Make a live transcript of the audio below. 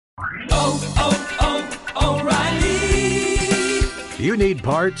You need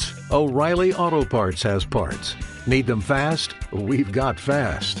parts? O'Reilly Auto Parts has parts. Need them fast? We've got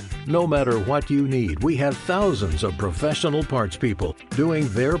fast. No matter what you need, we have thousands of professional parts people doing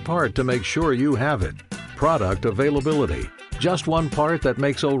their part to make sure you have it. Product availability. Just one part that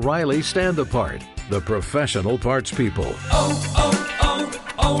makes O'Reilly stand apart. The professional parts people.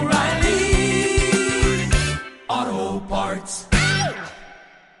 O'Reilly Auto Parts.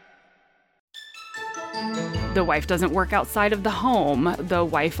 The wife doesn't work outside of the home. The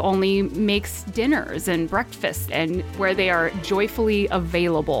wife only makes dinners and breakfasts, and where they are joyfully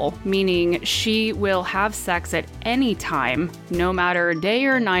available, meaning she will have sex at any time, no matter day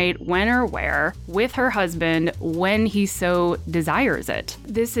or night, when or where, with her husband when he so desires it.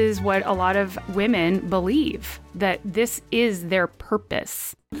 This is what a lot of women believe, that this is their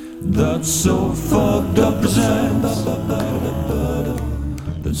purpose. That's so fucked up presents.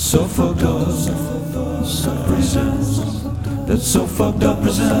 That's so fucked up presents. That's so fucked up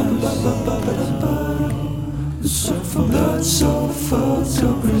presents. That's so fucked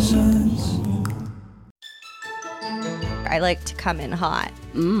up presents. I like to come in hot.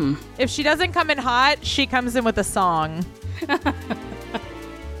 If she doesn't come in hot, she comes in with a song.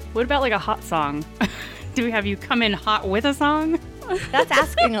 What about like a hot song? Do we have you come in hot with a song? That's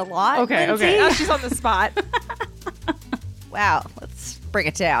asking a lot. Okay. Now she's on the spot. Wow, let's bring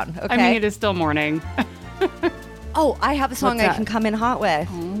it down. Okay. I mean, it is still morning. Oh, I have a song What's I that? can come in hot with.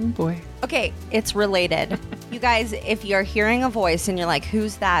 Oh, boy. Okay, it's related. You guys, if you're hearing a voice and you're like,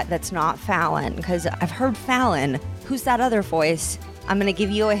 who's that? That's not Fallon. Because I've heard Fallon. Who's that other voice? I'm going to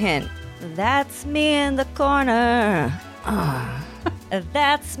give you a hint. That's me in the corner.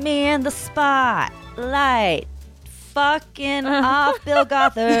 That's me in the spotlight. Fucking off Bill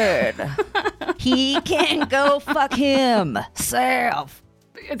Gothard. He can go fuck himself.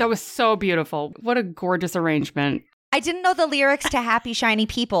 That was so beautiful. What a gorgeous arrangement. I didn't know the lyrics to Happy Shiny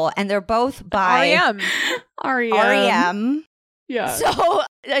People, and they're both by R.E.M. R.E.M. Yeah. So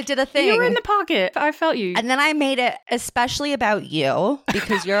I did a thing. You were in the pocket. I felt you. And then I made it especially about you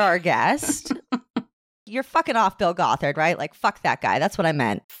because you're our guest. You're fucking off Bill Gothard, right? Like, fuck that guy. That's what I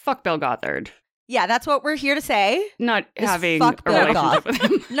meant. Fuck Bill Gothard. Yeah, that's what we're here to say. Not Is having fuck a Bill relationship with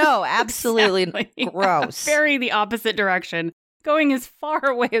him. No, absolutely Exactly. gross. Very the opposite direction. Going as far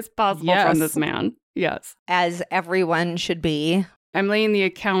away as possible from this man. Yes. As everyone should be. I'm laying the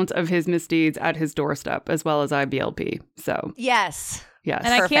account of his misdeeds at his doorstep, as well as IBLP. So, Yes. yes.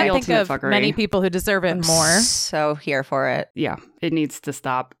 And I can't The think ultimate of fuckery. many people who deserve it more. So here for it. Yeah, it needs to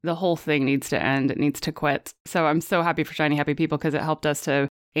stop. The whole thing needs to end. It needs to quit. So I'm so happy for Shiny Happy People because it helped us to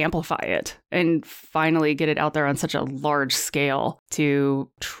amplify it and finally get it out there on such a large scale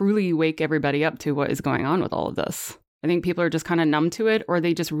to truly wake everybody up to what is going on with all of this. I think people are just kind of numb to it, or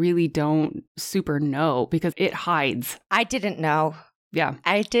they just really don't super know because it hides. I didn't know. Yeah.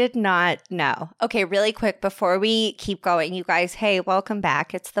 I did not know. Okay, really quick before we keep going, you guys, hey, welcome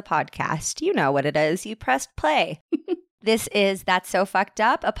back. It's the podcast. You know what it is. You pressed play. This is That's So Fucked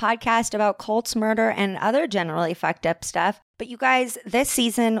Up, a podcast about cults, murder, and other generally fucked up stuff. But you guys, this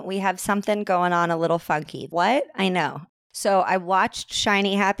season, we have something going on a little funky. What? I know. So I watched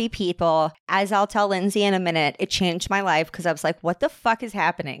Shiny Happy People. As I'll tell Lindsey in a minute, it changed my life because I was like, what the fuck is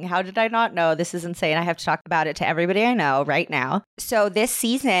happening? How did I not know? This is insane. I have to talk about it to everybody I know right now. So this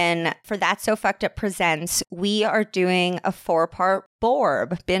season for That's So Fucked Up Presents, we are doing a 4-part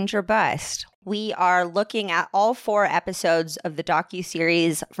Borb, Binge or Bust. We are looking at all 4 episodes of the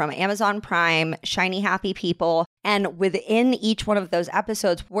docuseries from Amazon Prime, Shiny Happy People. And within each one of those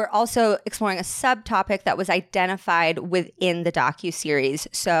episodes, we're also exploring a subtopic that was identified within the docuseries.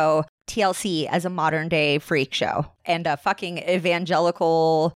 So TLC as a modern day freak show and a fucking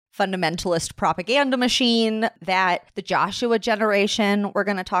evangelical fundamentalist propaganda machine that the Joshua generation we're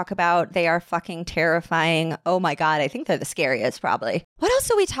going to talk about. They are fucking terrifying. Oh my God. I think they're the scariest probably. What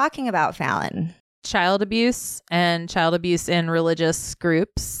else are we talking about, Fallon? Child abuse and child abuse in religious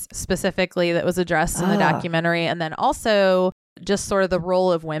groups specifically that was addressed in the documentary. And then also just sort of the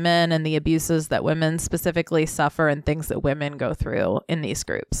role of women and the abuses that women specifically suffer and things that women go through in these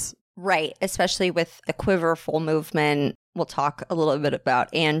groups. Right. Especially with the Quiverful movement. We'll talk a little bit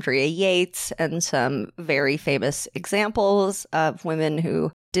about Andrea Yates and some very famous examples of women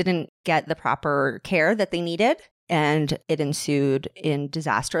who didn't get the proper care that they needed. And it ensued in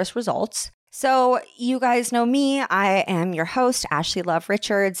disastrous results. So you guys know me. I am your host, Ashley Love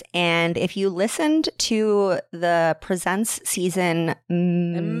Richards. And if you listened to the Presents season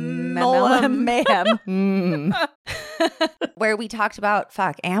Mayhem, where we talked about,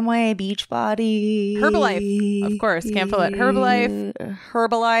 Amway, Beachbody. Herbalife, of course. Can't forget Herbalife.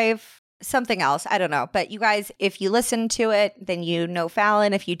 Herbalife. something else. I don't know. But you guys, if you listen to it, then you know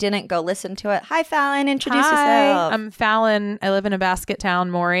Fallon. If you didn't, go listen to it. Hi, Fallon. Introduce yourself. I'm Fallon. I live in a basket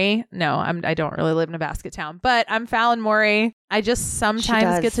town, Maury. No, I don't really live in a basket town, but I'm Fallon Maury. I just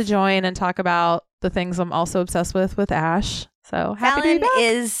sometimes get to join and talk about the things I'm also obsessed with Ash. So happy Fallon to be back.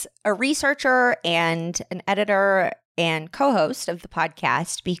 is a researcher and an editor and co-host of the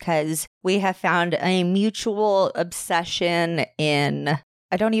podcast because we have found a mutual obsession in,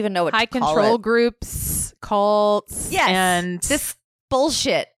 I don't even know what high to call control it. Groups, cults, Yes, and this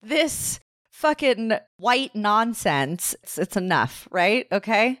bullshit, this fucking white nonsense. It's enough, right?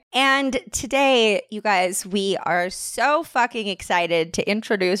 Okay. And today, you guys, we are so fucking excited to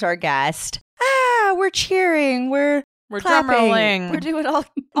introduce our guest. We're cheering. We're drum clapping. rolling. We're doing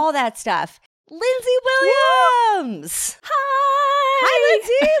all that stuff. Lindsey Williams. Hi,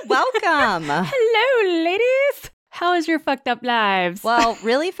 Lindsey. Welcome. Hello, ladies. How is your fucked up lives? Well,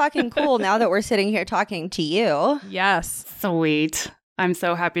 really fucking cool now that we're sitting here talking to you. Yes. Sweet. I'm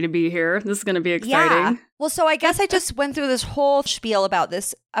so happy to be here. This is going to be exciting. Yeah. Well, so I guess I just went through this whole spiel about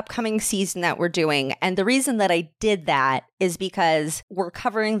this upcoming season that we're doing. And the reason that I did that is because we're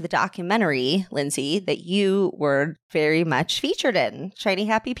covering the documentary, Lindsey, that you were very much featured in, Shiny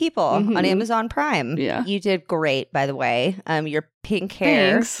Happy People on Amazon Prime. Yeah. You did great, by the way. Your pink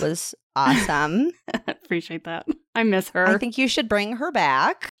hair was awesome. Appreciate that. I miss her. I think you should bring her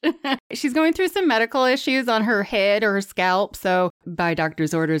back. She's going through some medical issues on her head or her scalp. So by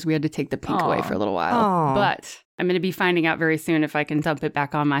doctor's orders, we had to take the pink away for a little while. Aw. But I'm going to be finding out very soon if I can dump it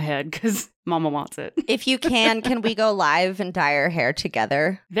back on my head because Mama wants it. If you can we go live and dye our hair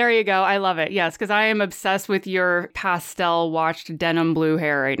together? There you go. I love it. Yes, because I am obsessed with your pastel washed denim blue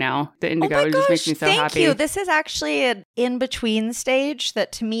hair right now. The indigo Oh my just gosh, makes me so thank happy. you. This is actually an in-between stage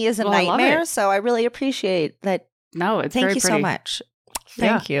that to me is a Well, I love nightmare. it. So I really appreciate that. No, it's Thank very you pretty. so much.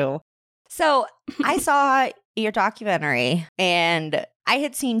 Thank you. So I saw your documentary and I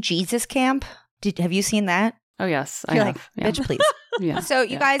had seen Jesus Camp. Have you seen that? Oh, yes. I You're have. like, Yeah. bitch, please. Yeah. So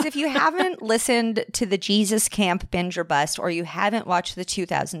you guys, if you haven't listened to the Jesus Camp Binge or Bust, or you haven't watched the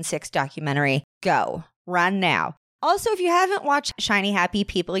 2006 documentary, go. Run now. Also, if you haven't watched Shiny Happy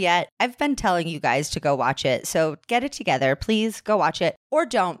People yet, I've been telling you guys to go watch it. So get it together. Please go watch it. Or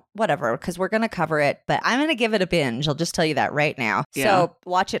don't, whatever, because we're going to cover it. But I'm going to give it a binge. I'll just tell you that right now. Yeah. So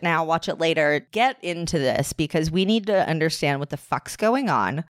watch it now, watch it later. Get into this because we need to understand what the fuck's going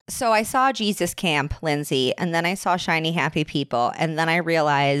on. So I saw Jesus Camp, Lindsey, and then I saw Shiny Happy People. And then I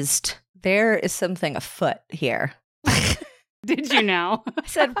realized there is something afoot here. Did you now? I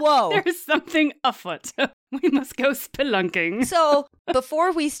said, whoa. There's something afoot. We must go spelunking. So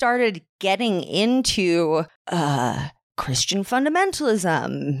before we started getting into Christian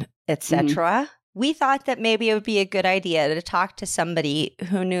fundamentalism, etc., we thought that maybe it would be a good idea to talk to somebody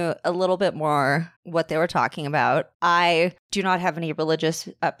who knew a little bit more what they were talking about. I do not have any religious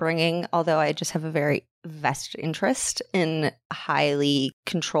upbringing, although I just have a very vested interest in highly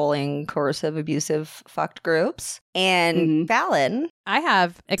controlling, coercive, abusive, fucked groups. And Fallon, I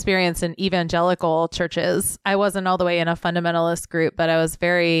have experience in evangelical churches. I wasn't all the way in a fundamentalist group, but I was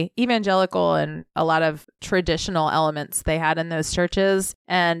very evangelical and a lot of traditional elements they had in those churches.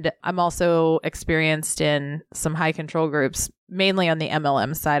 And I'm also experienced in some high control groups, mainly on the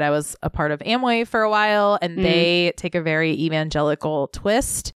MLM side. I was a part of Amway for a while, and they take a very evangelical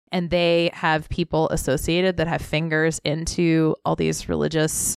twist. And they have people associated that have fingers into all these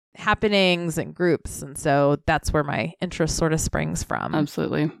religious happenings and groups. And so that's where my interest sort of springs from.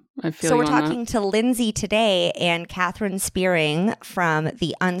 Absolutely. I feel so you we're on talking to Lindsey today and Catherine Spearing from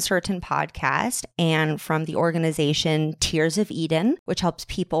the Uncertain podcast and from the organization Tears of Eden, which helps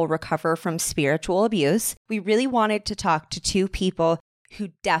people recover from spiritual abuse. We really wanted to talk to two people who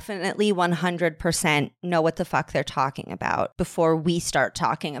definitely 100% know what the fuck they're talking about before we start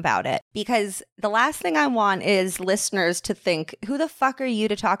talking about it. Because the last thing I want is listeners to think, who the fuck are you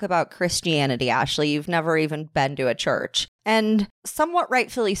to talk about Christianity, Ashley? You've never even been to a church. And somewhat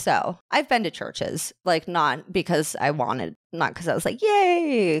rightfully so. I've been to churches, like not because I wanted, not because I was like,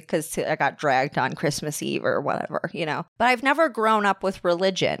 yay, because I got dragged on Christmas Eve or whatever, you know. But I've never grown up with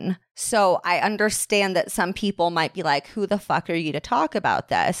religion. So I understand that some people might be like, who the fuck are you to talk about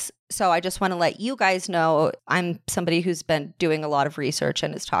this? So I just want to let you guys know I'm somebody who's been doing a lot of research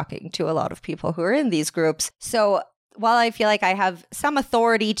and is talking to a lot of people who are in these groups. So while I feel like I have some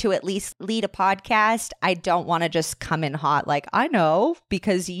authority to at least lead a podcast, I don't want to just come in hot like, I know,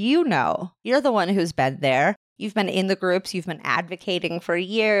 because you know. You're the one who's been there. You've been in the groups, you've been advocating for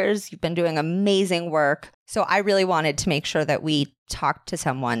years, you've been doing amazing work. So I really wanted to make sure that we talked to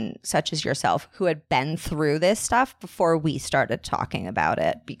someone such as yourself who had been through this stuff before we started talking about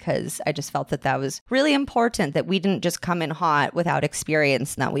it, because I just felt that that was really important, that we didn't just come in hot without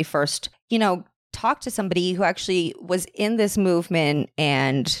experience, and that we first, talk to somebody who actually was in this movement.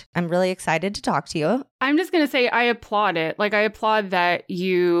 And I'm really excited to talk to you. I'm just going to say I applaud it. Like, I applaud that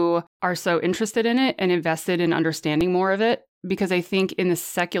you are so interested in it and invested in understanding more of it. Because I think in the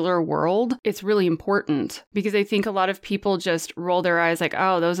secular world, it's really important, because I think a lot of people just roll their eyes like,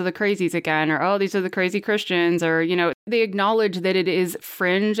 oh, those are the crazies again, or oh, these are the crazy Christians, or, they acknowledge that it is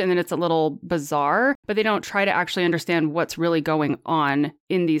fringe and that it's a little bizarre, but they don't try to actually understand what's really going on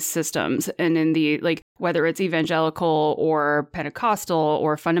in these systems and in the, like, whether it's evangelical or Pentecostal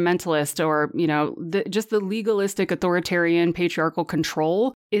or fundamentalist or, just the legalistic, authoritarian, patriarchal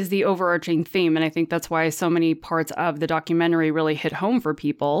control is the overarching theme. And I think that's why so many parts of the documentary really hit home for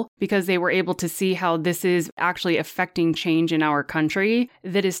people, because they were able to see how this is actually affecting change in our country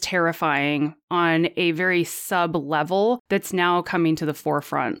that is terrifying on a very sub level that's now coming to the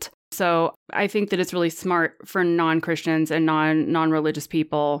forefront. So I think that it's really smart for non-Christians and non-religious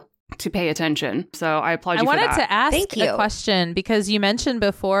people to pay attention. So I applaud you for that. I wanted to ask a question, because you mentioned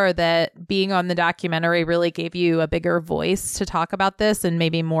before that being on the documentary really gave you a bigger voice to talk about this, and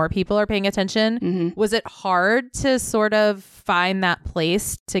maybe more people are paying attention. Mm-hmm. Was it hard to sort of find that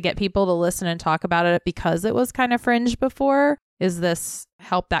place to get people to listen and talk about it because it was kind of fringe before? Is this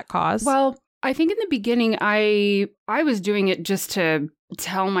help that cause? Well, I think in the beginning, I was doing it just to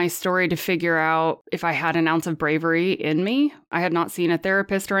tell my story, to figure out if I had an ounce of bravery in me. I had not seen a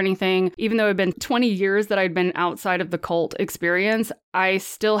therapist or anything. Even though it had been 20 years that I'd been outside of the cult experience, I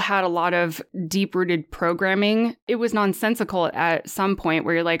still had a lot of deep-rooted programming. It was nonsensical at some point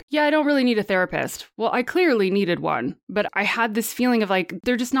where you're like, yeah, I don't really need a therapist. Well, I clearly needed one. But I had this feeling of like,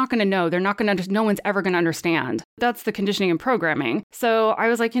 they're just not going to know. They're not going to, no one's ever going to understand. That's the conditioning and programming. So I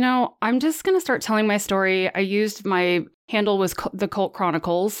was like, I'm just going to start telling my story. I used my handle was the Cult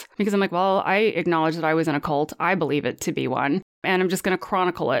Chronicles, because I'm like, well, I acknowledge that I was in a cult. I believe it to be one. And I'm just going to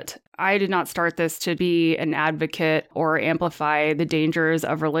chronicle it. I did not start this to be an advocate or amplify the dangers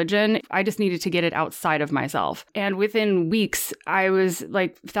of religion. I just needed to get it outside of myself. And within weeks, I was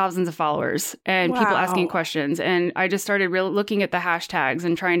like thousands of followers and people asking questions. And I just started looking at the hashtags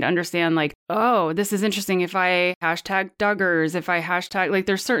and trying to understand like, oh, this is interesting. If I hashtag Duggars, if I hashtag, like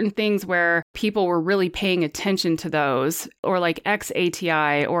there's certain things where people were really paying attention to those, or like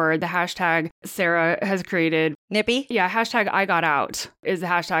XATI, or the hashtag Sarah has created. Nippy? Yeah, hashtag I got out is the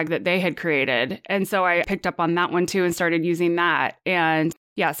hashtag that they had created. And so I picked up on that one too and started using that. And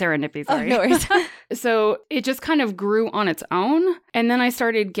yeah, Sarah Nippy, sorry. Oh, no worries. So it just kind of grew on its own. And then I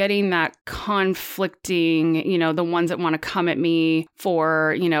started getting that conflicting, the ones that want to come at me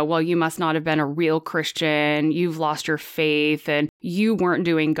for, well, you must not have been a real Christian. You've lost your faith and you weren't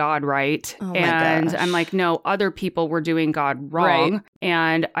doing God right. Oh, and I'm like, no, other people were doing God wrong. Right.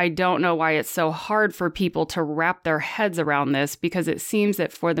 And I don't know why it's so hard for people to wrap their heads around this, because it seems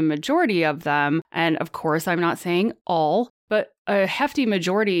that for the majority of them, and of course, I'm not saying all, but a hefty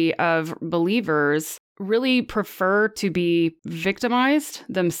majority of believers really prefer to be victimized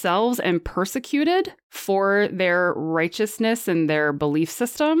themselves and persecuted for their righteousness and their belief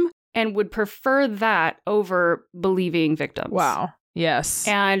system, and would prefer that over believing victims. Wow. Yes.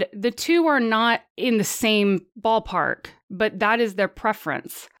 And the two are not in the same ballpark, but that is their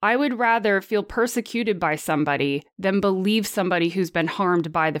preference. I would rather feel persecuted by somebody than believe somebody who's been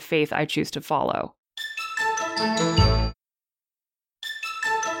harmed by the faith I choose to follow.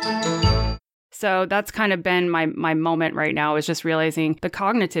 So that's kind of been my moment right now, is just realizing the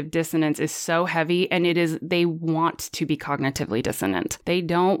cognitive dissonance is so heavy, and they want to be cognitively dissonant. They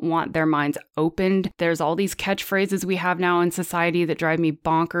don't want their minds opened. There's all these catchphrases we have now in society that drive me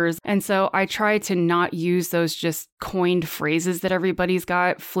bonkers. And so I try to not use those just coined phrases that everybody's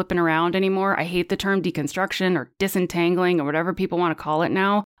got flipping around anymore. I hate the term deconstruction or disentangling or whatever people want to call it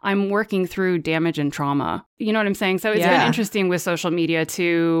now. I'm working through damage and trauma. You know what I'm saying? So it's been interesting with social media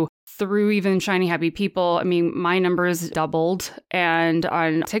to, through even Shiny Happy People, I mean, my numbers doubled and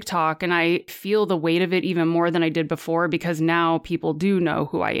on TikTok, and I feel the weight of it even more than I did before, because now people do know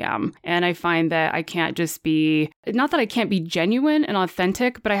who I am. And I find that I can't just be, not that I can't be genuine and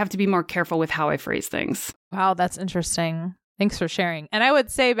authentic, but I have to be more careful with how I phrase things. Wow, that's interesting. Thanks for sharing. And I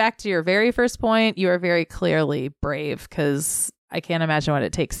would say, back to your very first point, you are very clearly brave, because I can't imagine what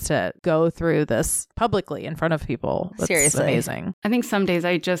it takes to go through this publicly in front of people. That's seriously amazing. I think some days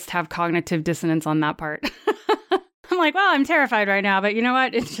I just have cognitive dissonance on that part. I'm like, well, I'm terrified right now, but you know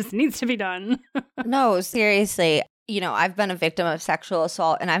what? It just needs to be done. No, seriously. I've been a victim of sexual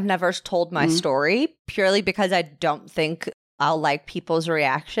assault and I've never told my story purely because I don't think I'll like people's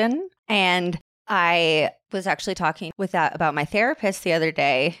reaction. And I was actually talking about my therapist the other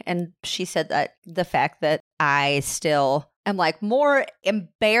day, and she said that the fact that I still am like more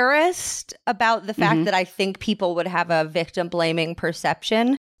embarrassed about the fact that I think people would have a victim blaming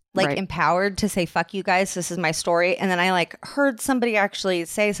perception, like empowered to say, fuck you guys, this is my story. And then I like heard somebody actually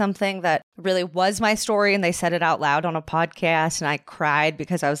say something that really was my story, and they said it out loud on a podcast, and I cried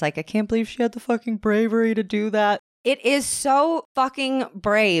because I was like, I can't believe she had the fucking bravery to do that. It is so fucking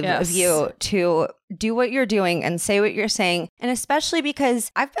brave of you to do what you're doing and say what you're saying. And especially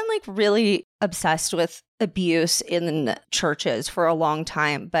because I've been like really obsessed with abuse in churches for a long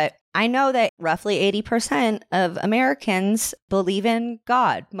time. But I know that roughly 80% of Americans believe in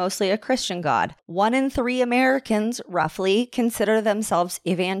God, mostly a Christian God. 1 in 3 Americans roughly consider themselves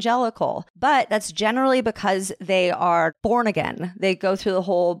evangelical, but that's generally because they are born again. They go through the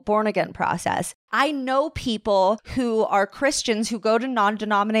whole born again process. I know people who are Christians who go to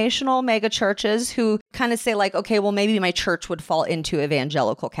non-denominational mega churches who kind of say like, okay, well, maybe my church would fall into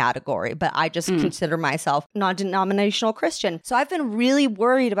evangelical category, but I just consider myself non-denominational Christian. So I've been really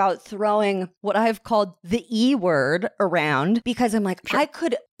worried about throwing what I've called the E word around because I'm like, I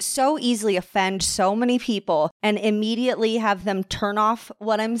could so easily offend so many people and immediately have them turn off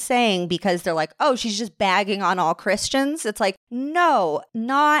what I'm saying because they're like, oh, she's just bagging on all Christians. It's like, no,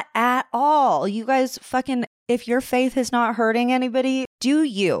 not at all. You guys fucking, if your faith is not hurting anybody, do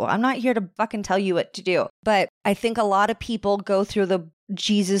you? I'm not here to fucking tell you what to do. But I think a lot of people go through the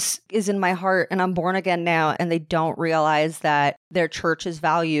Jesus is in my heart and I'm born again now, and they don't realize that their church's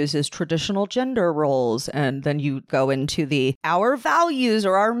values is traditional gender roles. And then you go into the our values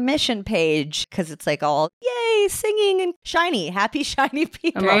or our mission page because it's like all yay, singing and shiny, happy, shiny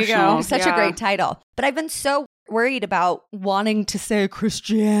people. There you go. Such a great title. But I've been so worried about wanting to say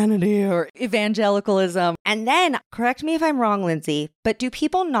Christianity or evangelicalism. And then, correct me if I'm wrong, Lindsey, but do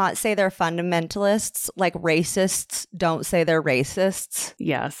people not say they're fundamentalists like racists don't say they're racists?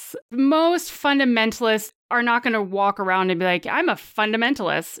 Yes. Most fundamentalists are not going to walk around and be like, I'm a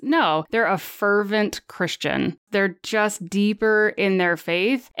fundamentalist. No, they're a fervent Christian. They're just deeper in their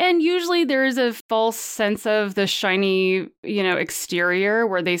faith. And usually there's a false sense of the shiny, exterior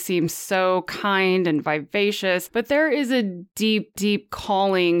where they seem so kind and vivacious. But there is a deep, deep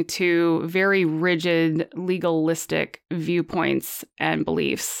calling to very rigid, legalistic viewpoints and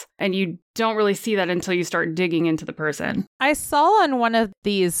beliefs. And you don't really see that until you start digging into the person. I saw on one of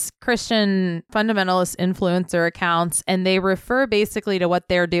these Christian fundamentalist influencer accounts, and they refer basically to what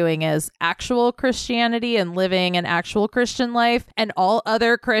they're doing as actual Christianity and living an actual Christian life. And all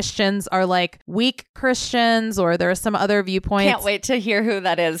other Christians are like weak Christians, or there are some other viewpoints. Can't wait to hear who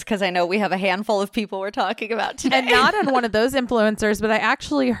that is, because I know we have a handful of people we're talking about today. And not on one of those influencers, but I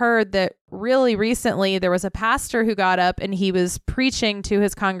actually heard that really recently there was a pastor who got up and he was preaching to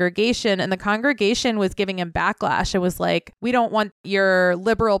his congregation, and the congregation was giving him backlash. It was like, we don't want your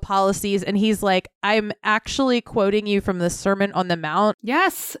liberal policies. And he's like, I'm actually quoting you from the Sermon on the Mount.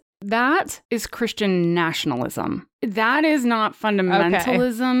 Yes, that is Christian nationalism. That is not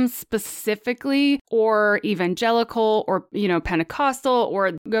fundamentalism specifically, or evangelical, or, Pentecostal,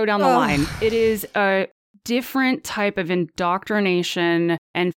 or go down the line. It is a different type of indoctrination,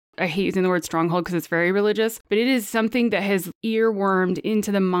 and I hate using the word stronghold because it's very religious, but it is something that has earwormed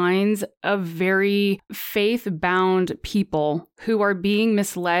into the minds of very faith-bound people who are being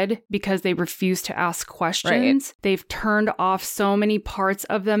misled because they refuse to ask questions. Right. They've turned off so many parts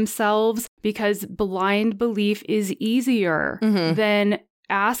of themselves because blind belief is easier than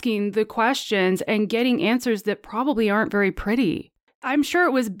asking the questions and getting answers that probably aren't very pretty. I'm sure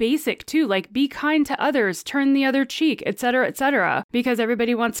it was basic too, like be kind to others, turn the other cheek, etc., because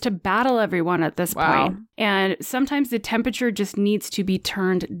everybody wants to battle everyone at this point. And sometimes the temperature just needs to be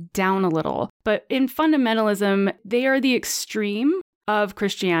turned down a little. But in fundamentalism, they are the extreme of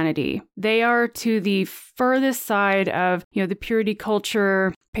Christianity. They are to the furthest side of, the purity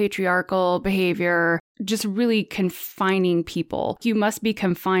culture, patriarchal behavior, just really confining people. You must be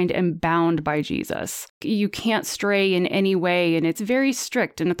confined and bound by Jesus. You can't stray in any way, and it's very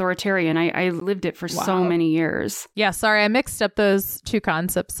strict and authoritarian. I lived it for so many years. Yeah, sorry, I mixed up those two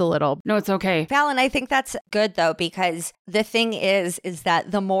concepts a little. No, it's okay. Fallon, I think that's good though, because the thing is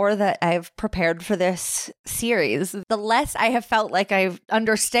that the more that I've prepared for this series, the less I have felt like I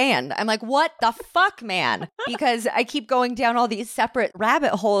understand. I'm like, what the fuck, man? Because I keep going down all these separate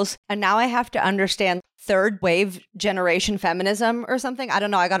rabbit holes. And now I have to understand third wave generation feminism or something. I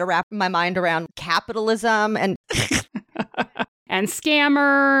don't know. I got to wrap my mind around capitalism and and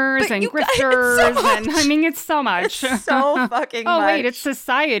scammers and grifters. And I mean, it's so much. It's so fucking much. Oh, wait, it's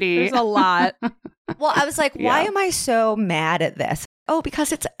society. There's a lot. Well, I was like, why am I so mad at this? Oh,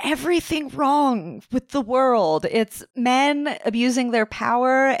 because it's everything wrong with the world. It's men abusing their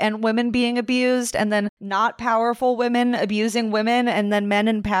power and women being abused, and then not powerful women abusing women, and then men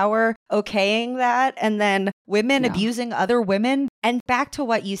in power okaying that, and then women abusing other women. And back to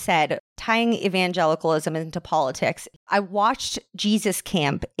what you said, tying evangelicalism into politics. I watched Jesus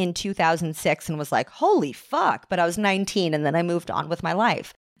Camp in 2006 and was like, holy fuck. But I was 19 and then I moved on with my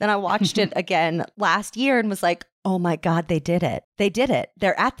life. Then I watched it again last year and was like, oh my God, they did it. They did it.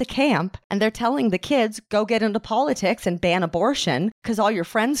 They're at the camp and they're telling the kids, go get into politics and ban abortion because all your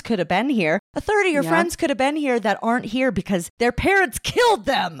friends could have been here. A third of your friends could have been here that aren't here because their parents killed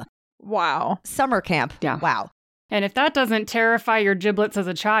them. Wow. Summer camp. Yeah. Wow. And if that doesn't terrify your giblets as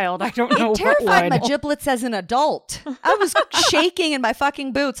a child, I don't know what would. It terrified my giblets as an adult. I was shaking in my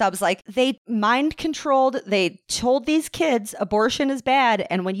fucking boots. I was like, they mind controlled. They told these kids abortion is bad.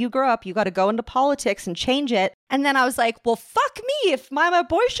 And when you grow up, you got to go into politics and change it. And then I was like, well, fuck me if my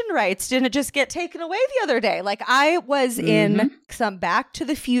abortion rights didn't just get taken away the other day. Like I was in some Back to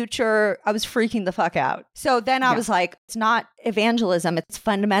the Future. I was freaking the fuck out. So then I was like, it's not evangelism, it's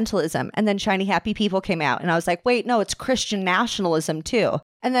fundamentalism. And then Shiny Happy People came out. And I was like, wait, no, it's Christian nationalism too.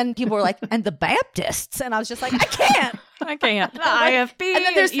 And then people were like, and the Baptists. And I was just like, I can't. I can't. The IFB. And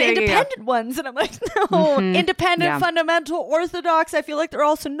then there's the independent ones. And I'm like, no, independent, fundamental, orthodox. I feel like they're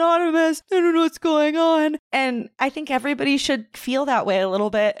all synonymous. I don't know what's going on. And I think everybody should feel that way a little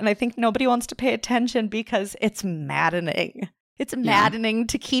bit. And I think nobody wants to pay attention because it's maddening. It's maddening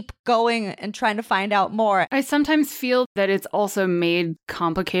to keep going and trying to find out more. I sometimes feel that it's also made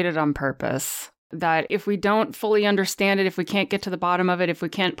complicated on purpose. That if we don't fully understand it, if we can't get to the bottom of it, if we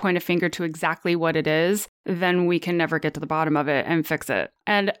can't point a finger to exactly what it is, then we can never get to the bottom of it and fix it.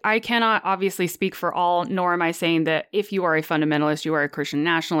 And I cannot obviously speak for all, nor am I saying that if you are a fundamentalist, you are a Christian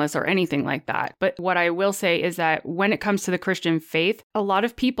nationalist or anything like that. But what I will say is that when it comes to the Christian faith, a lot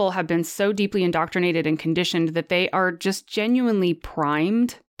of people have been so deeply indoctrinated and conditioned that they are just genuinely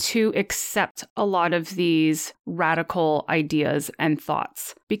primed to accept a lot of these radical ideas and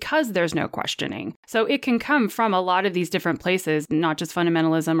thoughts because there's no questioning. So it can come from a lot of these different places, not just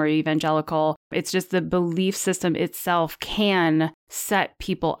fundamentalism or evangelical. It's just the belief system itself can set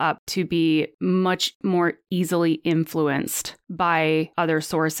people up to be much more easily influenced by other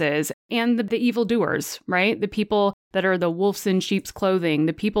sources and the evildoers, right? The people that are the wolves in sheep's clothing,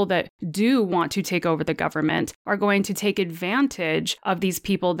 the people that do want to take over the government are going to take advantage of these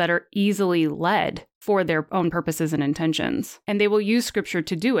people that are easily led for their own purposes and intentions. And they will use scripture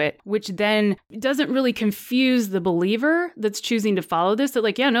to do it, which then doesn't really confuse the believer that's choosing to follow this. They're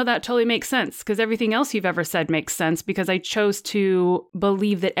like, yeah, no, that totally makes sense because everything else you've ever said makes sense because I chose to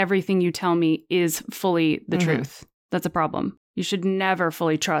believe that everything you tell me is fully the truth. That's a problem. You should never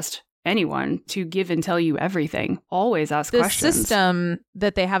fully trust anyone to give and tell you everything. Always ask questions. The system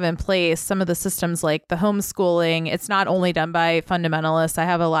that they have in place, some of the systems like the homeschooling, it's not only done by fundamentalists. I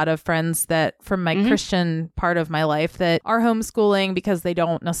have a lot of friends that from my Christian part of my life that are homeschooling because they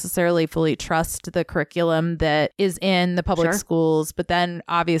don't necessarily fully trust the curriculum that is in the public schools. But then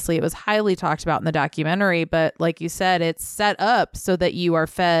obviously it was highly talked about in the documentary. But like you said, it's set up so that you are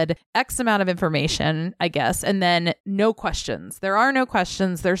fed X amount of information, I guess, and then no questions. There are no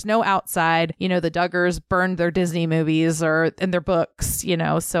questions. There's no outside. You know, the Duggars burned their Disney movies or in their books, you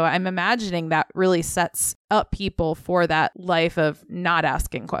know, so I'm imagining that really sets up people for that life of not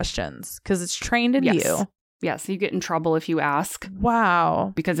asking questions because it's trained in you. Yes, you get in trouble if you ask.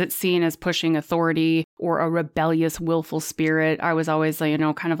 Wow. Because it's seen as pushing authority or a rebellious, willful spirit. I was always, you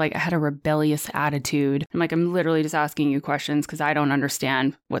know, kind of like I had a rebellious attitude. I'm like, I'm literally just asking you questions because I don't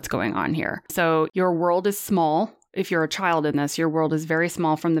understand what's going on here. So your world is small. If you're a child in this, your world is very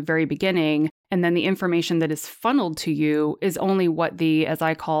small from the very beginning. And then the information that is funneled to you is only what the, as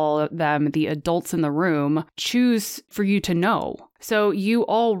I call them, the adults in the room choose for you to know. So you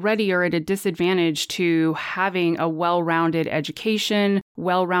already are at a disadvantage to having a well-rounded education,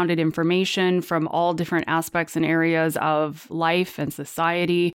 well-rounded information from all different aspects and areas of life and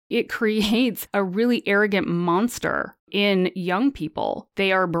society. It creates a really arrogant monster in young people.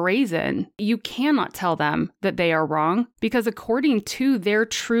 They are brazen. You cannot tell them that they are wrong because according to their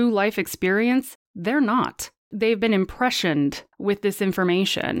true life experience, they're not. They've been impressioned with this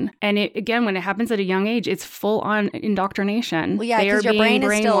information. And it, again, when it happens at a young age, it's full on indoctrination. Well, yeah, because your brain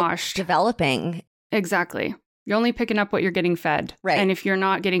is still developing. Exactly. You're only picking up what you're getting fed. Right. And if you're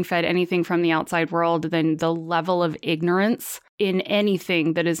not getting fed anything from the outside world, then the level of ignorance in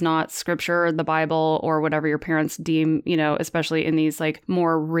anything that is not scripture, the Bible, or whatever your parents deem, especially in these like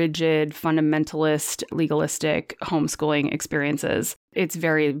more rigid, fundamentalist, legalistic homeschooling experiences, it's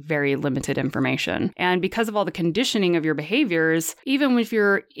very, very limited information. And because of all the conditioning of your behaviors, even if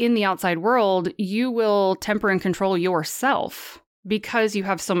you're in the outside world, you will temper and control yourself because you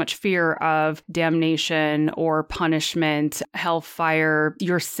have so much fear of damnation or punishment, hellfire,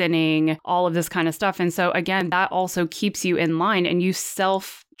 you're sinning, all of this kind of stuff. And so again, that also keeps you in line and you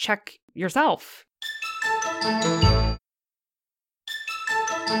self-check yourself.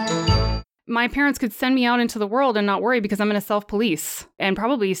 My parents could send me out into the world and not worry because I'm going to self-police and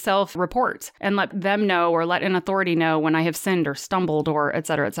probably self-report and let them know or let an authority know when I have sinned or stumbled or et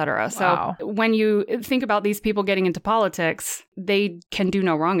cetera, et cetera. Wow. So when you think about these people getting into politics, they can do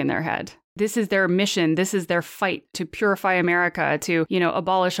no wrong in their head. This is their mission. This is their fight to purify America, to,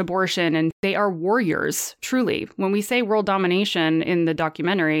 abolish abortion. And they are warriors, truly. When we say world domination in the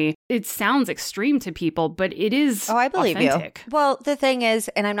documentary, it sounds extreme to people, but it is I believe authentic. You. Well, the thing is,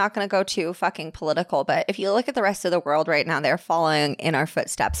 and I'm not going to go too fucking political, but if you look at the rest of the world right now, they're following in our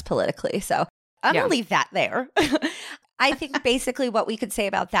footsteps politically. So I'm going to leave that there. I think basically what we could say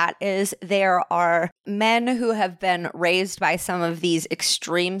about that is there are men who have been raised by some of these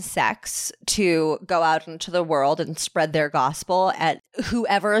extreme sects to go out into the world and spread their gospel at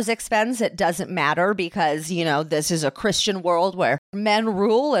whoever's expense. It doesn't matter because, this is a Christian world where men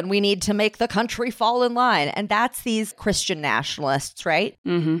rule and we need to make the country fall in line. And that's these Christian nationalists, right?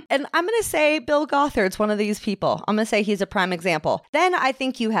 Mm-hmm. And I'm going to say Bill Gothard's one of these people. I'm going to say he's a prime example. Then I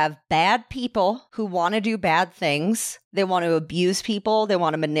think you have bad people who want to do bad things. They want to abuse people. They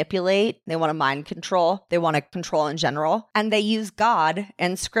want to manipulate. They want to mind control. They want to control in general. And they use God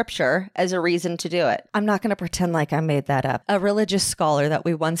and scripture as a reason to do it. I'm not going to pretend like I made that up. A religious scholar that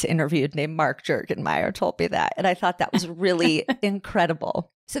we once interviewed named Mark Juergenmeyer told me that. And I thought that was really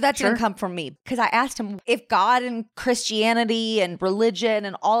incredible. So that didn't come from me because I asked him if God and Christianity and religion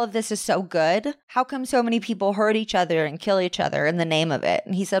and all of this is so good, how come so many people hurt each other and kill each other in the name of it?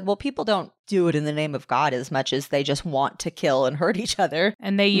 And he said, well, people don't do it in the name of God as much as they just want to kill and hurt each other.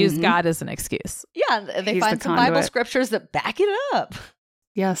 And they use God as an excuse. Yeah, and they He's find the some conduit. Bible scriptures that back it up.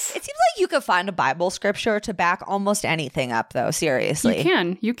 Yes. It seems like you could find a Bible scripture to back almost anything up, though, seriously.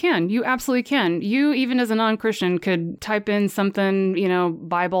 You can. You absolutely can. You, even as a non-Christian, could type in something,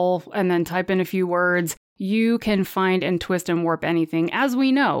 Bible, and then type in a few words. You can find and twist and warp anything. As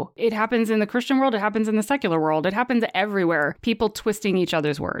we know, it happens in the Christian world. It happens in the secular world. It happens everywhere. People twisting each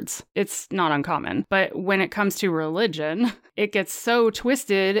other's words. It's not uncommon. But when it comes to religion, it gets so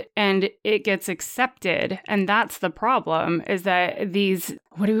twisted and it gets accepted. And that's the problem, is that these,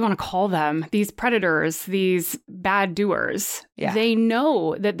 what do we want to call them? These predators, these bad doers, they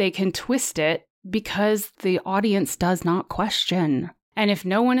know that they can twist it because the audience does not question. And if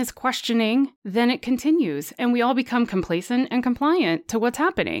no one is questioning, then it continues and we all become complacent and compliant to what's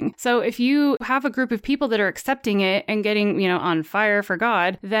happening. So if you have a group of people that are accepting it and getting, on fire for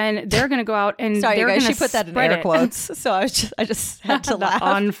God, then they're going to go out and Sorry, they're going to she put that in air quotes. So I just had to laugh.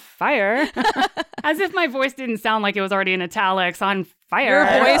 On fire. As if my voice didn't sound like it was already in italics. On fire.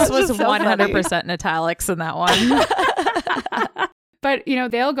 Your voice was so 100% in italics in that one. But,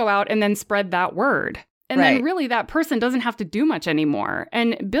 they'll go out and then spread that word. And then really that person doesn't have to do much anymore.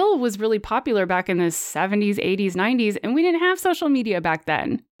 And Bill was really popular back in the 70s, 80s, 90s, and we didn't have social media back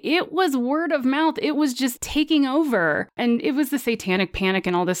then. It was word of mouth. It was just taking over. And it was the satanic panic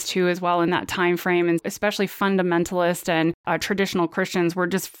and all this too as well in that time frame. And especially fundamentalist and traditional Christians were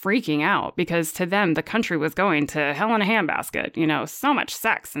just freaking out because to them, the country was going to hell in a handbasket. So much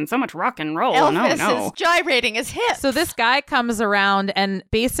sex and so much rock and roll. Elvis is gyrating his hips. So this guy comes around and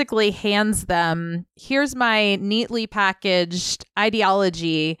basically hands them, here's my neatly packaged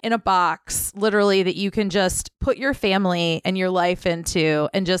ideology in a box, literally, that you can just put your family and your life into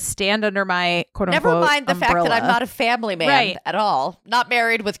and just stand under my quote-unquote Never mind the umbrella. fact that I'm not a family man at all. Not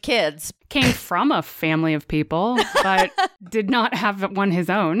married with kids. Came from a family of people, but did not have one his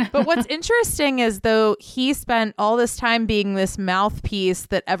own. But what's interesting is, though, he spent all this time being this mouthpiece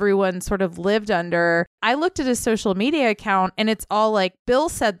that everyone sort of lived under. I looked at his social media account and it's all like, Bill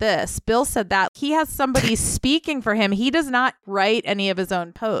said this, Bill said that. He has somebody speaking for him. He does not write any of his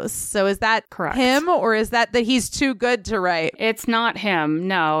own posts. So is that correct? Him, or is that he's too good to write? It's not him.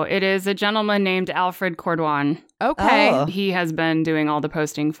 No, it is a gentleman named Alfred Cordovan. Okay. Oh. He has been doing all the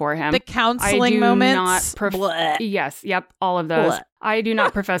posting for him. The counseling moments. Yes. Yep. All of those. Blech. I do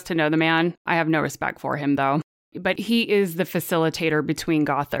not profess to know the man. I have no respect for him, though. But he is the facilitator between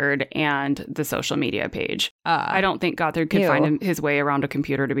Gothard and the social media page. I don't think Gothard could find his way around a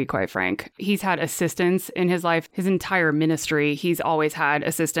computer, to be quite frank. He's had assistants in his life. His entire ministry, he's always had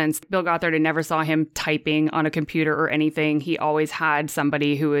assistants. Bill Gothard, I never saw him typing on a computer or anything. He always had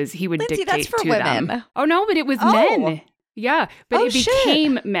somebody he would Lindsey, dictate that's for to women. them. Oh, no, but it was men. Yeah, but it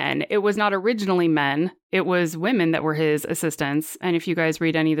became men. It was not originally men. It was women that were his assistants. And if you guys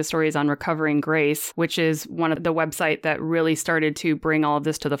read any of the stories on Recovering Grace, which is one of the website that really started to bring all of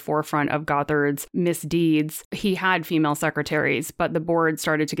this to the forefront of Gothard's misdeeds, he had female secretaries, but the board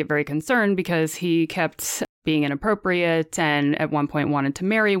started to get very concerned because he kept being inappropriate and at one point wanted to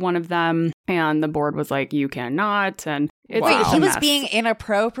marry one of them. And the board was like, you cannot. And it's Wait, he was mess. being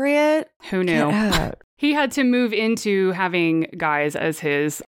inappropriate? Who knew? He had to move into having guys as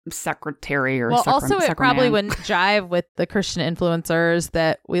his secretary or also it probably secreman. wouldn't jive with the Christian influencers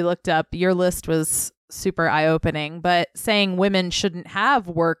that we looked up. Your list was super eye-opening, but saying women shouldn't have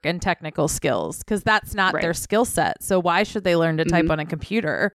work and technical skills because that's not their skill set. So why should they learn to type on a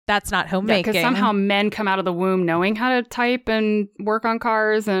computer? That's not homemaking. Because somehow men come out of the womb knowing how to type and work on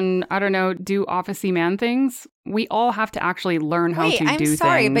cars and, I don't know, do office-y man things. We all have to actually learn how to do things. I'm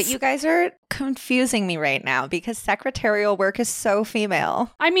sorry, but you guys are confusing me right now because secretarial work is so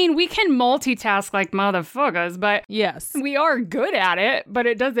female. I mean, we can multitask like motherfuckers, but yes, we are good at it, but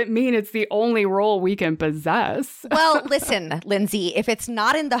it doesn't mean it's the only role we can possess. Well, listen, Lindsey, if it's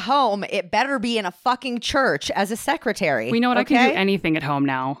not in the home, it better be in a fucking church as a secretary. We know what, I can do anything at home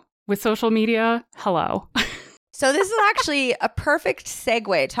now. With social media, hello. So this is actually a perfect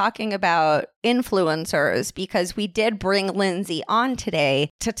segue talking about influencers because we did bring Lindsey on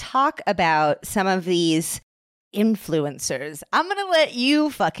today to talk about some of these influencers. I'm going to let you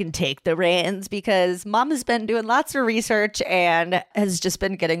fucking take the reins because Mom has been doing lots of research and has just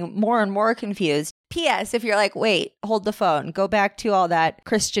been getting more and more confused. P.S. If you're like, wait, hold the phone, go back to all that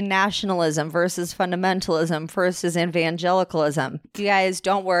Christian nationalism versus fundamentalism versus evangelicalism. You guys,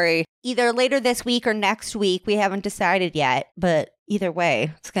 don't worry. Either later this week or next week, we haven't decided yet, but either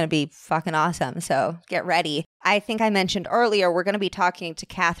way, it's going to be fucking awesome. So get ready. I think I mentioned earlier, we're going to be talking to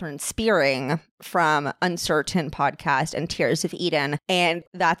Catherine Spearing from Uncertain Podcast and Tears of Eden. And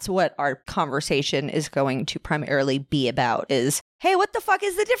that's what our conversation is going to primarily be about is, hey, what the fuck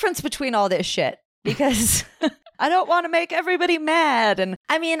is the difference between all this shit? Because I don't want to make everybody mad. And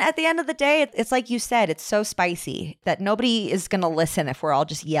I mean, at the end of the day, it's like you said, it's so spicy that nobody is going to listen if we're all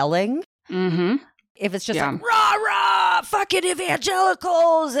just yelling. Mm-hmm. If it's just like, rah, rah, fucking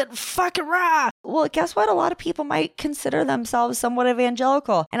evangelicals and fucking rah. Well, guess what? A lot of people might consider themselves somewhat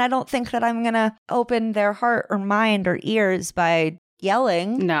evangelical. And I don't think that I'm going to open their heart or mind or ears by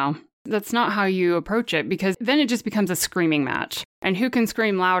yelling. No. That's not how you approach it because then it just becomes a screaming match. And who can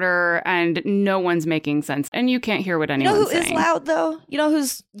scream louder and no one's making sense. And you can't hear what anyone's saying. You know who is loud though? You know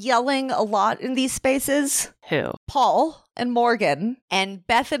who's yelling a lot in these spaces? Who? Paul and Morgan and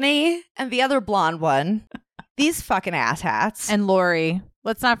Bethany and the other blonde one. These fucking asshats. And Lori.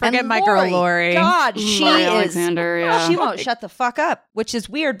 Let's not forget my girl Lori. God, she Lori is. Alexander, yeah. She won't shut the fuck up, which is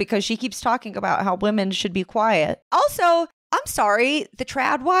weird because she keeps talking about how women should be quiet. Also, I'm sorry, the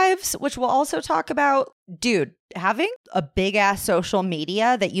trad wives, which we'll also talk about, dude, having a big ass social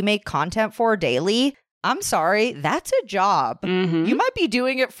media that you make content for daily, I'm sorry, that's a job. Mm-hmm. You might be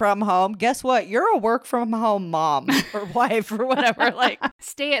doing it from home. Guess what? You're a work from home mom or wife or whatever. Like,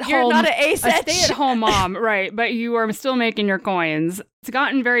 stay at home. You're not an a A-section. stay at home mom, right? But you are still making your coins. It's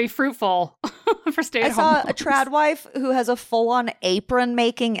gotten very fruitful for stay at home. I saw a trad wife who has a full-on apron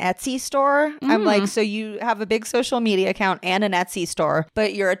making Etsy store. I'm like, so you have a big social media account and an Etsy store,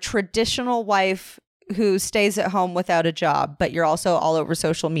 but you're a traditional wife who stays at home without a job, but you're also all over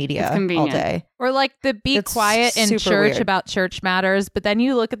social media all day. Or like the be quiet in church about church matters. But then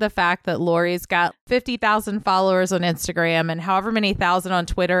you look at the fact that Lori's got 50,000 followers on Instagram and however many thousand on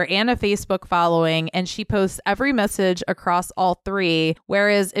Twitter and a Facebook following. And she posts every message across all three.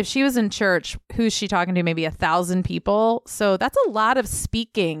 Whereas if she was in church, who's she talking to? Maybe 1,000 people. So that's a lot of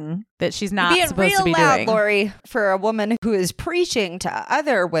speaking that she's not supposed to be loud, doing. Lori, for a woman who is preaching to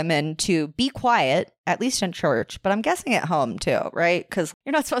other women to be quiet, at least in church, but I'm guessing at home too, right? Because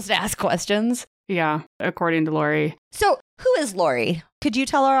you're not supposed to ask questions. Yeah, according to Lori. So who is Lori? Could you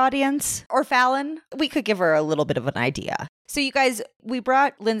tell our audience? Or Fallon? We could give her a little bit of an idea. So you guys, we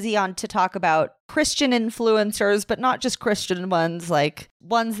brought Lindsey on to talk about Christian influencers, but not just Christian ones, like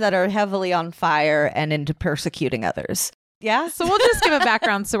ones that are heavily on fire and into persecuting others. Yeah. So we'll just give a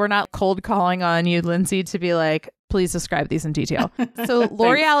background so we're not cold calling on you, Lindsey, to be like, Please describe these in detail. So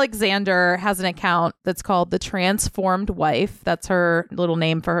Lori Alexander has an account that's called The Transformed Wife. That's her little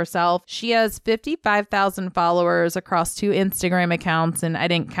name for herself. She has 55,000 followers across 2 Instagram accounts, and I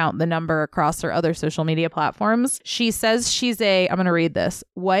didn't count the number across her other social media platforms. She says she's I'm going to read this,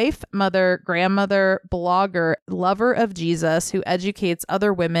 wife, mother, grandmother, blogger, lover of Jesus who educates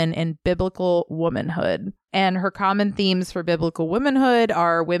other women in biblical womanhood. And her common themes for biblical womanhood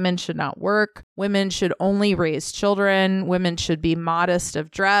are women should not work, women should only raise children, women should be modest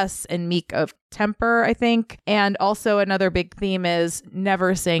of dress and meek of temper, I think. And also another big theme is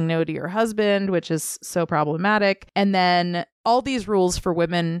never saying no to your husband, which is so problematic. And then all these rules for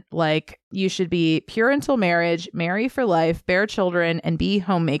women, like you should be pure until marriage, marry for life, bear children, and be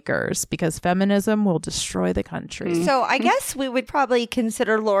homemakers, because feminism will destroy the country. So I guess we would probably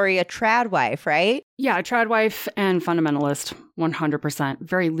consider Lori a trad wife, right? Yeah, a trad wife and fundamentalist, 100%.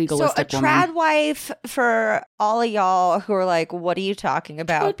 Very legalistic woman. So a woman. trad wife, for all of y'all who are like, what are you talking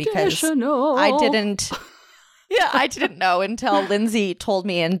about? Because I didn't... Yeah, I didn't know until Lindsey told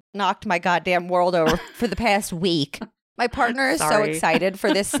me and knocked my goddamn world over for the past week. My partner is so excited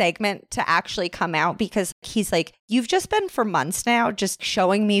for this segment to actually come out because he's like, you've just been for months now just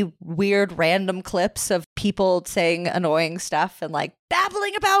showing me weird random clips of people saying annoying stuff and like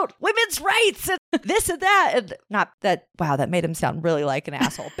babbling about women's rights and this and that. And not that, wow, that made him sound really like an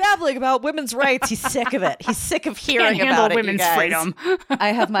asshole. Babbling about women's rights. He's sick of it. He's sick of hearing about it, women's freedom. I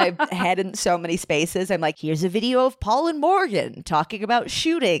have my head in so many spaces. I'm like, here's a video of Paul and Morgan talking about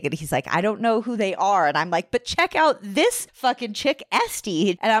shooting. And he's like, I don't know who they are. And I'm like, but check out this fucking chick,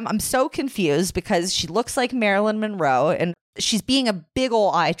 Esty. And I'm so confused because she looks like Marilyn Monroe and she's being a big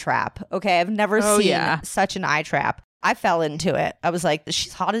ol' eye trap. Okay. I've never seen such an eye trap. I fell into it. I was like,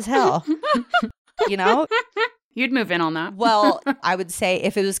 she's hot as hell. You know? You'd move in on that. Well, I would say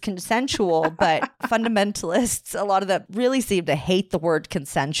if it was consensual, but fundamentalists, a lot of them really seem to hate the word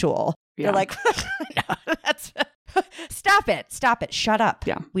consensual. Yeah. They're like, no, that's... Stop it. Shut up.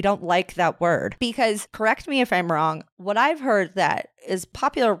 Yeah. We don't like that word. Because, correct me if I'm wrong, what I've heard that is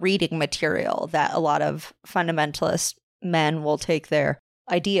popular reading material that a lot of fundamentalist men will take their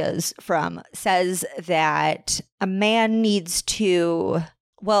ideas from says that a man needs to,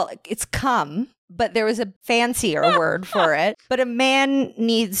 well, it's come, but there was a fancier word for it. But a man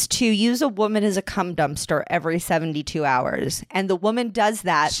needs to use a woman as a cum dumpster every 72 hours. And the woman does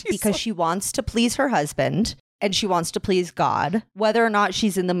that because she wants to please her husband. And she wants to please God, whether or not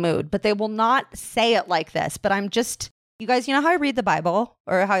she's in the mood. But they will not say it like this. But I'm just, you guys, you know how I read the Bible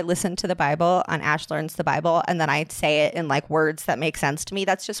or how I listen to the Bible on Ash Learns the Bible and then I say it in like words that make sense to me?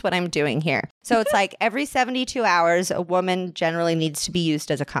 That's just what I'm doing here. So it's like every 72 hours, a woman generally needs to be used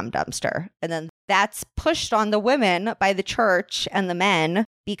as a cum dumpster. And then that's pushed on the women by the church and the men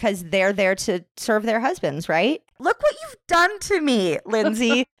because they're there to serve their husbands, right? Look what you've done to me,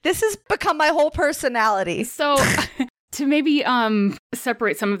 Lindsey. This has become my whole personality. So to maybe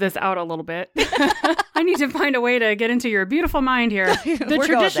separate some of this out a little bit, I need to find a way to get into your beautiful mind here. The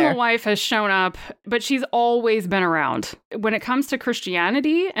traditional wife has shown up, but she's always been around. When it comes to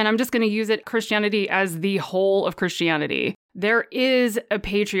Christianity, and I'm just going to use Christianity as the whole of Christianity, there is a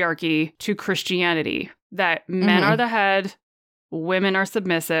patriarchy to Christianity that men are the head, women are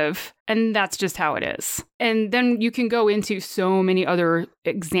submissive, and that's just how it is. And then you can go into so many other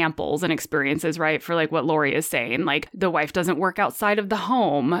examples and experiences, right? For like what Lori is saying, like the wife doesn't work outside of the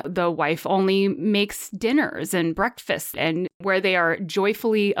home. The wife only makes dinners and breakfast and where they are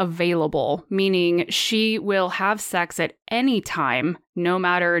joyfully available, meaning she will have sex at any time, no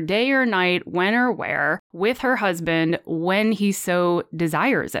matter day or night, when or where, with her husband when he so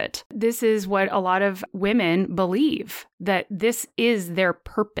desires it. This is what a lot of women believe, that this is their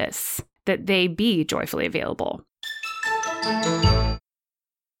purpose, that they be joyfully available.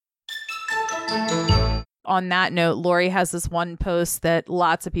 On that note, Lori has this one post that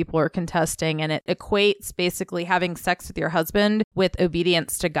lots of people are contesting, and it equates basically having sex with your husband with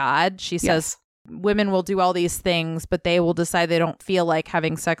obedience to God. She says women will do all these things, but they will decide they don't feel like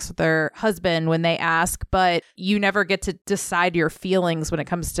having sex with their husband when they ask, but you never get to decide your feelings when it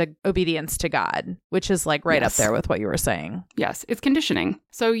comes to obedience to God, which is like right up there with what you were saying. Yes, it's conditioning.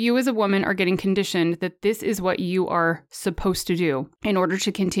 So you as a woman are getting conditioned that this is what you are supposed to do in order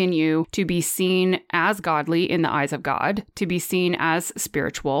to continue to be seen as godly in the eyes of God, to be seen as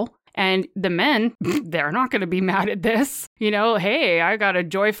spiritual, And the men, they're not going to be mad at this. Hey, I got a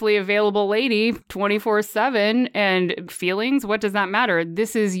joyfully available lady 24/7 and feelings. What does that matter?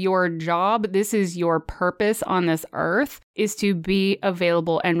 This is your job. This is your purpose on this earth, is to be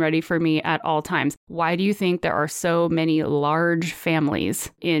available and ready for me at all times. Why do you think there are so many large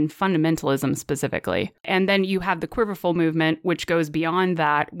families in fundamentalism specifically? And then you have the quiverful movement, which goes beyond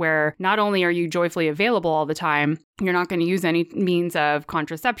that, where not only are you joyfully available all the time, you're not going to use any means of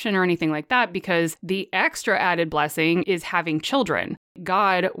contraception or anything like that, because the extra added blessing is having children.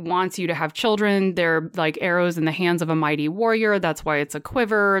 God wants you to have children. They're like arrows in the hands of a mighty warrior. That's why it's a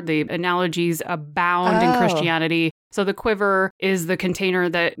quiver. The analogies abound in Christianity. So the quiver is the container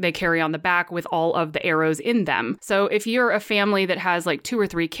that they carry on the back with all of the arrows in them. So if you're a family that has like 2 or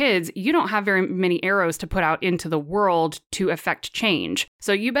 3 kids, you don't have very many arrows to put out into the world to affect change.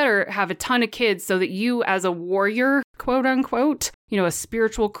 So you better have a ton of kids so that you, as a warrior, quote unquote, a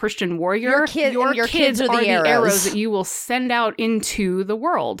spiritual Christian warrior, your kids are the arrows that you will send out into the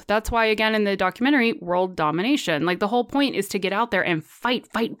world. That's why, again, in the documentary, world domination, like the whole point is to get out there and fight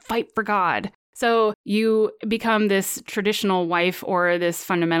for God. So you become this traditional wife or this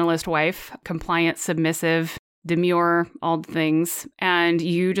fundamentalist wife, compliant, submissive, demure, all the things, and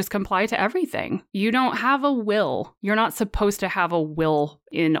you just comply to everything. You don't have a will. You're not supposed to have a will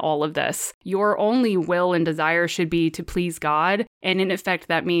in all of this. Your only will and desire should be to please God. And in effect,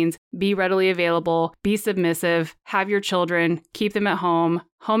 that means be readily available, be submissive, have your children, keep them at home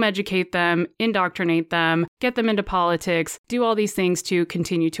educate them, indoctrinate them, get them into politics, do all these things to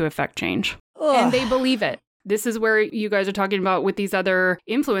continue to affect change. Ugh. And they believe it. This is where you guys are talking about with these other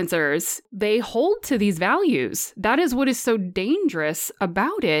influencers. They hold to these values. That is what is so dangerous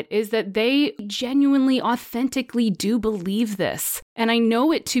about it, is that they genuinely, authentically do believe this. And I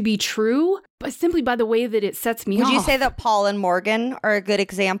know it to be true, but simply by the way that it sets me off. Would you say that Paul and Morgan are a good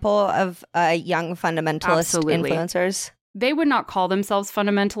example of young fundamentalist influencers? They would not call themselves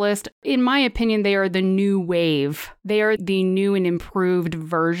fundamentalist. In my opinion, they are the new wave. They are the new and improved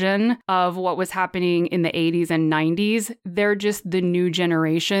version of what was happening in the 80s and 90s. They're just the new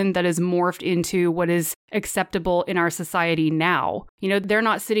generation that has morphed into what is acceptable in our society now. They're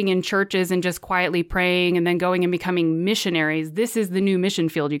not sitting in churches and just quietly praying and then going and becoming missionaries. This is the new mission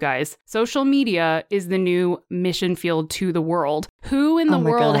field, you guys. Social media is the new mission field to the world. Who in the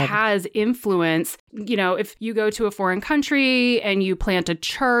world has influence? If you go to a foreign country and you plant a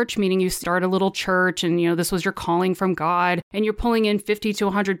church, meaning you start a little church and, this was your calling from God, and you're pulling in 50 to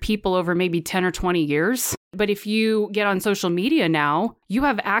 100 people over maybe 10 or 20 years. But if you get on social media now, you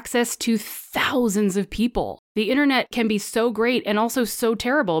have access to thousands of people. The internet can be so great and also so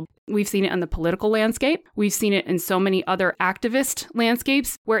terrible. We've seen it in the political landscape. We've seen it in so many other activist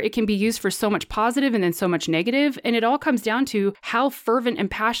landscapes where it can be used for so much positive and then so much negative. And it all comes down to how fervent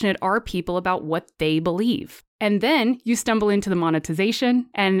and passionate are people about what they believe. And then you stumble into the monetization.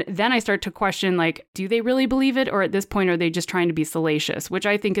 And then I start to question, do they really believe it? Or at this point, are they just trying to be salacious? Which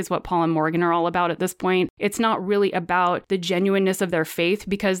I think is what Paul and Morgan are all about at this point. It's not really about the genuineness of their faith,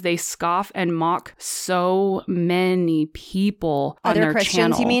 because they scoff and mock so many people on their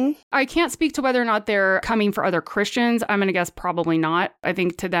Christians, channel. You mean? I can't speak to whether or not they're coming for other Christians. I'm going to guess probably not. I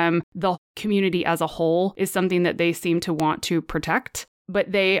think to them, the community as a whole is something that they seem to want to protect. But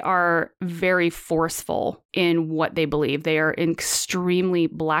they are very forceful in what they believe. They are extremely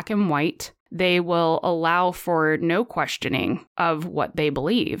black and white. They will allow for no questioning of what they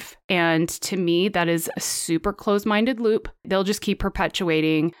believe. And to me, that is a super closed-minded loop. They'll just keep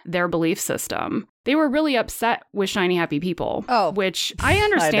perpetuating their belief system. They were really upset with Shiny Happy People, which I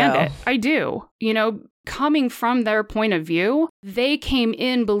understand it. I do. Coming from their point of view, they came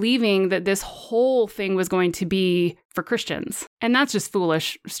in believing that this whole thing was going to be for Christians. And that's just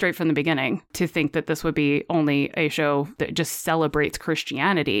foolish straight from the beginning, to think that this would be only a show that just celebrates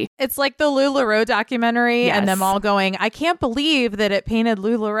Christianity. It's like the LuLaRoe documentary and them all going, I can't believe that it painted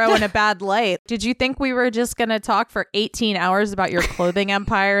LuLaRoe in a bad light. Did you think we were just going to talk for 18 hours about your clothing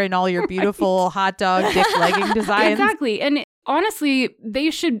empire and all your beautiful hot dog dick legging designs? Exactly. And honestly,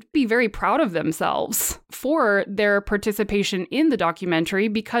 they should be very proud of themselves for their participation in the documentary,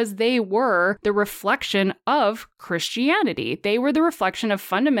 because they were the reflection of Christianity. They were the reflection of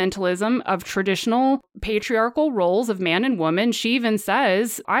fundamentalism, of traditional patriarchal roles of man and woman. She even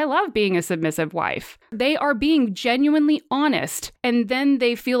says, I love being a submissive wife. They are being genuinely honest. And then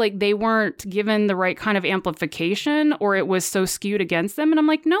they feel like they weren't given the right kind of amplification, or it was so skewed against them. And I'm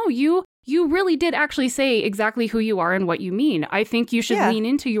like, no, you really did actually say exactly who you are and what you mean. I think you should lean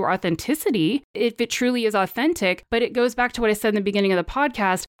into your authenticity if it truly is authentic. But it goes back to what I said in the beginning of the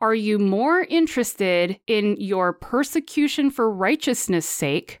podcast. Are you more interested in your persecution for righteousness'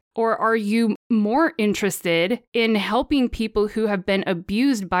 sake Or are you more interested in helping people who have been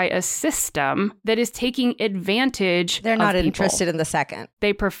abused by a system that is taking advantage They're not of people? interested in the second.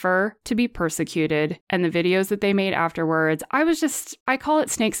 They prefer to be persecuted. And the videos that they made afterwards, I call it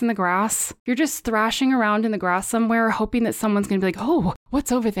snakes in the grass. You're just thrashing around in the grass somewhere, hoping that someone's going to be like, oh,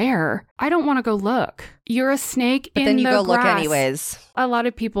 what's over there? I don't want to go look. You're a snake in the grass. But then you go look anyways. A lot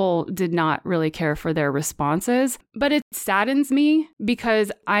of people did not really care for their responses, but it saddens me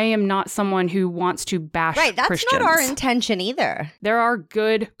because I am not someone who wants to bash Christians. Right, that's not our intention either. There are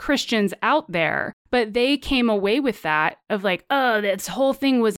good Christians out there, but they came away with that of like, oh, this whole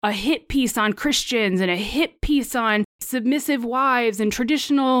thing was a hit piece on Christians and a hit piece on submissive wives and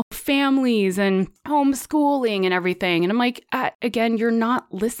traditional families and homeschooling and everything. And I'm like, again, you're not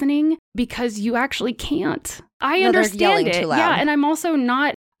listening because you actually can't. I understand it. Yeah, and I'm also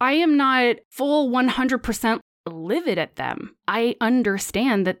not, I am not full 100% livid at them. I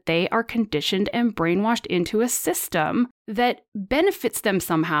understand that they are conditioned and brainwashed into a system that benefits them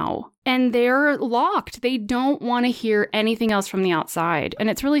somehow. And they're locked. They don't want to hear anything else from the outside. And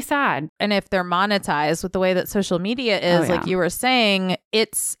it's really sad. And if they're monetized with the way that social media is, like you were saying,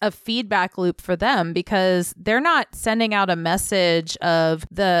 it's a feedback loop for them because they're not sending out a message of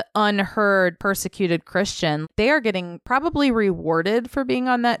the unheard persecuted Christian. They are getting probably rewarded for being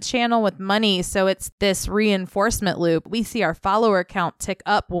on that channel with money. So it's this reinforcement loop. We see our follower count tick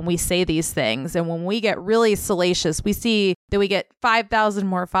up when we say these things. And when we get really salacious, we see that we get 5,000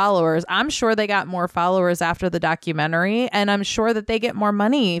 more followers. I'm sure they got more followers after the documentary, and I'm sure that they get more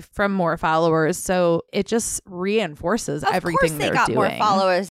money from more followers. So it just reinforces everything they're doing. Of course they got more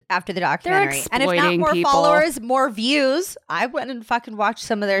followers after the documentary. And if not more followers, more views. I went and fucking watched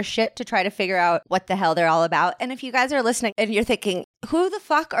some of their shit to try to figure out what the hell they're all about. And if you guys are listening and you're thinking, who the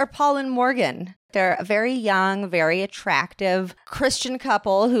fuck are Paul and Morgan? They're a very young, very attractive Christian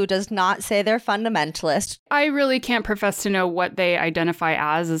couple who does not say they're fundamentalist. I really can't profess to know what they identify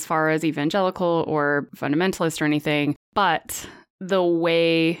as far as evangelical or fundamentalist or anything, but the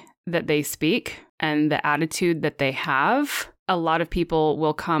way that they speak and the attitude that they have, a lot of people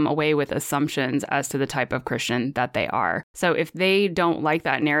will come away with assumptions as to the type of Christian that they are. So if they don't like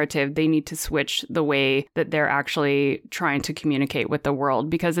that narrative, they need to switch the way that they're actually trying to communicate with the world,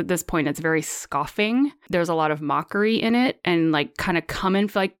 because at this point, it's very scoffing. There's a lot of mockery in it and like kind of coming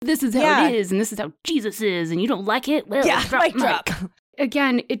for like, this is how it is and this is how Jesus is and you don't like it? Well, drop.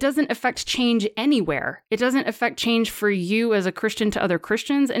 Again, it doesn't affect change anywhere. It doesn't affect change for you as a Christian to other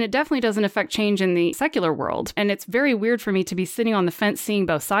Christians, and it definitely doesn't affect change in the secular world. And it's very weird for me to be sitting on the fence seeing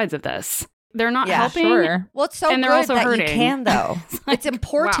both sides of this. They're not helping. Sure. Well, it's so and they're good also that hurting. You can, though. It's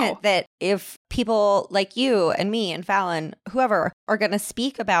important that if people like you and me and Fallon, whoever, are going to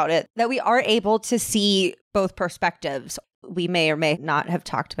speak about it, that we are able to see both perspectives. We may or may not have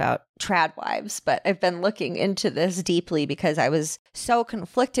talked about trad wives, but I've been looking into this deeply because I was so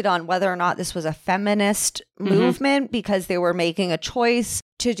conflicted on whether or not this was a feminist movement because they were making a choice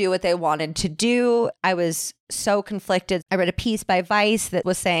to do what they wanted to do. I was so conflicted. I read a piece by Vice that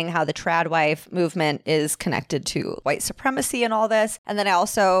was saying how the trad wife movement is connected to white supremacy and all this. And then I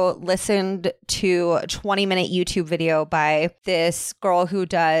also listened to a 20-minute YouTube video by this girl who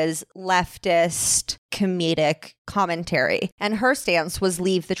does leftist comedic commentary. And her stance was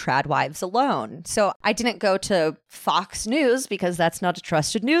leave the trad wives alone. So I didn't go to Fox News because that's not a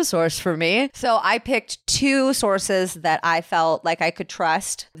trusted news source for me. So I picked two sources that I felt like I could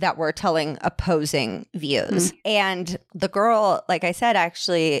trust that were telling opposing views. And the girl, like I said,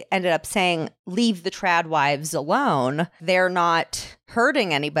 actually ended up saying, leave the trad wives alone. They're not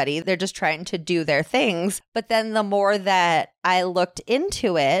hurting anybody. They're just trying to do their things. But then the more that I looked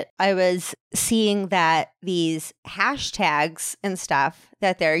into it, I was seeing that these hashtags and stuff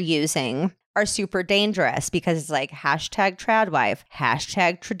that they're using are super dangerous because it's like hashtag tradwife,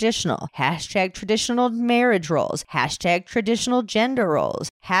 hashtag traditional marriage roles, hashtag traditional gender roles,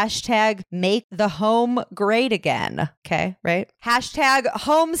 hashtag make the home great again. Okay, right? Hashtag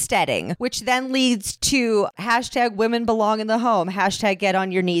homesteading, which then leads to hashtag women belong in the home, hashtag get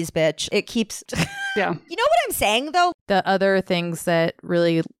on your knees, bitch. It keeps... Yeah. You know what I'm saying, though? The other things that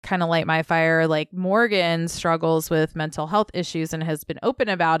really kind of light my fire, like Morgan struggles with mental health issues and has been open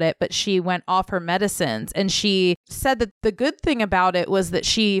about it, but she went off her medicines and she said that the good thing about it was that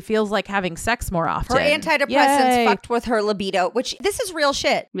she feels like having sex more often. Her antidepressants fucked with her libido, which this is real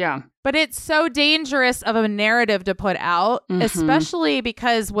shit. Yeah. But it's so dangerous of a narrative to put out, especially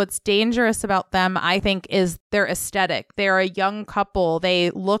because what's dangerous about them, I think, is their aesthetic. They're a young couple. They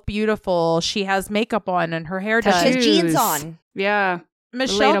look beautiful. She has makeup on and her hair does. She has jeans on. Yeah.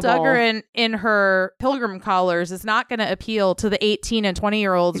 Michelle relatable. Duggar in her Pilgrim Collars is not going to appeal to the 18 and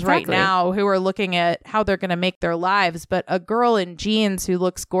 20-year-olds right Exactly. now who are looking at how they're going to make their lives. But a girl in jeans who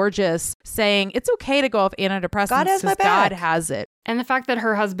looks gorgeous saying it's okay to go off antidepressants God has my because God back. has it. And the fact that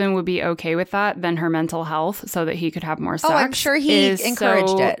her husband would be okay with that, then her mental health, so that he could have more sex. Oh, I'm sure he is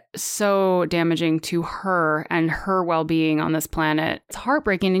encouraged it. So damaging to her and her well-being on this planet. It's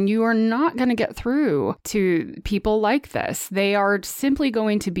heartbreaking, and you are not going to get through to people like this. They are simply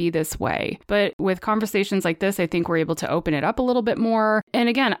going to be this way. But with conversations like this, I think we're able to open it up a little bit more. And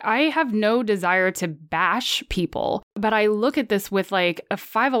again, I have no desire to bash people, but I look at this with like a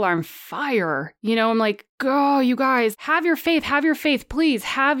 5-alarm fire. You know, I'm like, oh, you guys, have your faith, please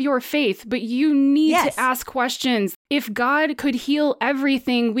have your faith. But you need to ask questions. If God could heal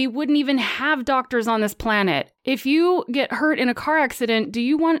everything, we wouldn't even have doctors on this planet. If you get hurt in a car accident, do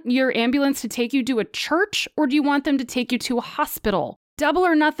you want your ambulance to take you to a church, or do you want them to take you to a hospital? Double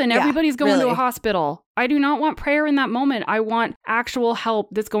or nothing. Yeah, Everybody's going to really. a hospital. I do not want prayer in that moment. I want actual help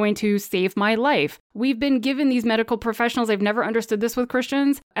that's going to save my life. We've been given these medical professionals. I've never understood this with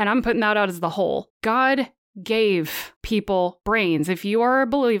Christians, and I'm putting that out as the whole. God gave people brains. If you are a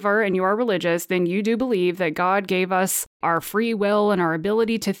believer and you are religious, then you do believe that God gave us our free will and our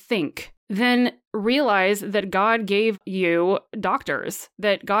ability to think. Then realize that God gave you doctors,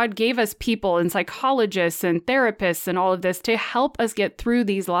 that God gave us people and psychologists and therapists and all of this to help us get through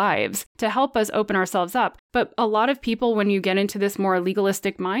these lives, to help us open ourselves up. But a lot of people, when you get into this more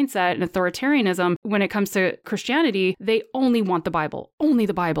legalistic mindset and authoritarianism, when it comes to Christianity, they only want the Bible, only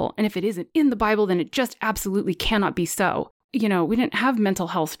the Bible. And if it isn't in the Bible, then it just absolutely cannot be so. You know, we didn't have mental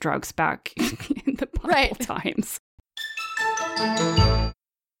health drugs back in the Bible times.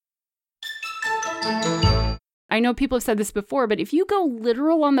 I know people have said this before, but if you go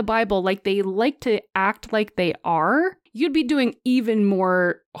literal on the Bible, like they like to act like they are, you'd be doing even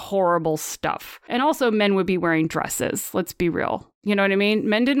more horrible stuff. And also men would be wearing dresses. Let's be real. You know what I mean?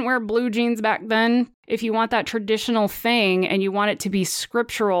 Men didn't wear blue jeans back then. If you want that traditional thing and you want it to be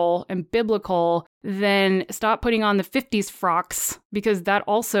scriptural and biblical, then stop putting on the 50s frocks, because that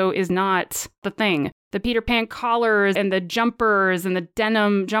also is not the thing. The Peter Pan collars and the jumpers and the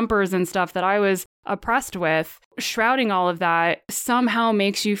denim jumpers and stuff that I was oppressed with, shrouding all of that somehow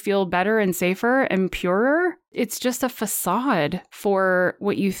makes you feel better and safer and purer. It's just a facade for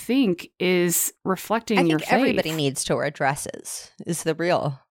what you think is reflecting your faith. I think everybody needs to wear dresses is the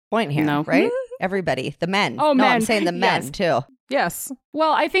real point here, No. right? Everybody. The men. Oh, no, men. I'm saying the men, Yes. too. Yes.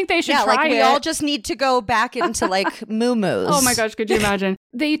 Well, I think they should Yeah, try like we it. all just need to go back into like moo-moos. Oh my gosh, could you imagine?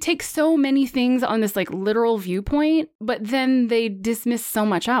 They take so many things on this like literal viewpoint, but then they dismiss so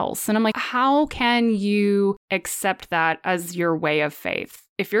much else. And I'm like, how can you accept that as your way of faith?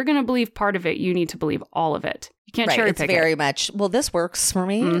 If you're going to believe part of it, you need to believe all of it. You can't cherry It's pick very it. much, well, this works for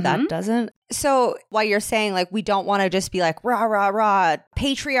me. Mhm. That doesn't. So while you're saying like, we don't want to just be like, rah, rah, rah,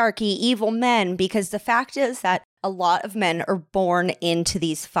 patriarchy, evil men, because the fact is that a lot of men are born into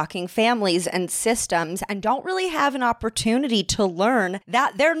these fucking families and systems and don't really have an opportunity to learn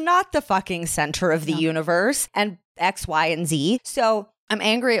that they're not the fucking center of the universe and X, Y, and Z. So I'm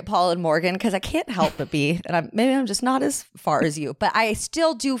angry at Paul and Morgan because I can't help but be, and maybe I'm just not as far as you, but I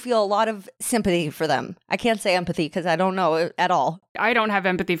still do feel a lot of sympathy for them. I can't say empathy because I don't know it at all. I don't have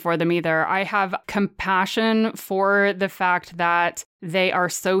empathy for them either. I have compassion for the fact that they are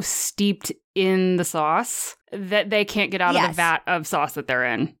so steeped in the sauce that they can't get out of the vat of sauce that they're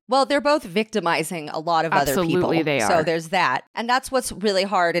in. Well, they're both victimizing a lot of other people. Absolutely they are. So there's that. And that's what's really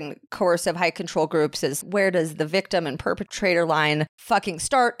hard in coercive high control groups is where does the victim and perpetrator line fucking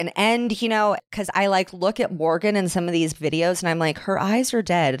start and end, you know? Because I like look at Morgan in some of these videos and I'm like, her eyes are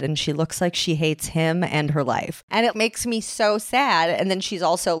dead and she looks like she hates him and her life. And it makes me so sad. And then she's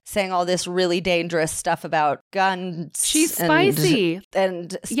also saying all this really dangerous stuff about guns. She's spicy.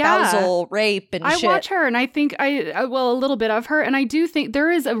 And spousal rape and shit. I watch her and I think a little bit of her, and I do think there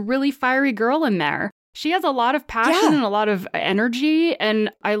is a really fiery girl in there. She has a lot of passion and a lot of energy,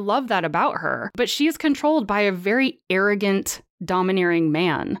 and I love that about her. But she is controlled by a very arrogant, domineering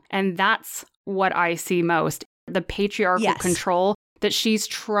man. And that's what I see most. The patriarchal control that she's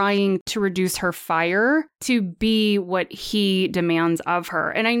trying to reduce her fire to be what he demands of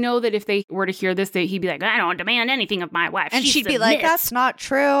her. And I know that if they were to hear this, that he'd be like, I don't demand anything of my wife. And She she'd be like, submits." that's not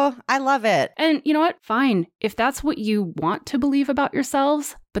true. I love it. And you know what? Fine. If that's what you want to believe about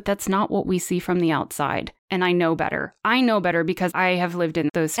yourselves, but that's not what we see from the outside. And I know better. I know better because I have lived in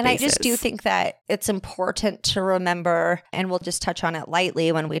those spaces. And I just do think that it's important to remember, and we'll just touch on it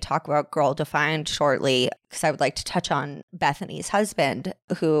lightly when we talk about Girl Defined shortly, because I would like to touch on Bethany's husband,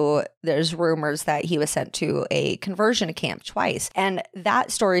 who there's rumors that he was sent to a conversion camp twice. And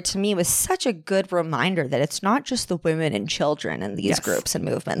that story to me was such a good reminder that it's not just the women and children in these groups and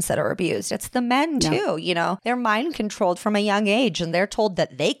movements that are abused. It's the men too. You know, they're mind controlled from a young age, and they're told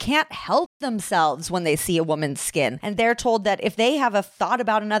that they can't help themselves when they see a woman's skin. And they're told that if they have a thought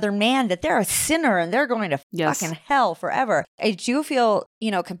about another man, that they're a sinner and they're going to fucking hell forever. I do feel, you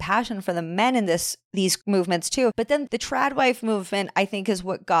know, compassion for the men in these movements too. But then the trad wife movement, I think, is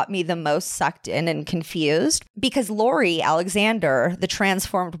what got me the most sucked in and confused, because Lori Alexander, the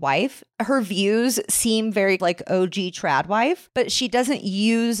transformed wife, her views seem very like OG trad wife, but she doesn't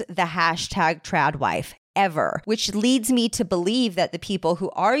use the hashtag trad wife ever, which leads me to believe that the people who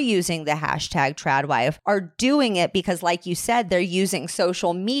are using the hashtag tradwife are doing it because, like you said, they're using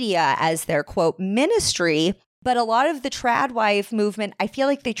social media as their quote ministry. But a lot of the tradwife movement, I feel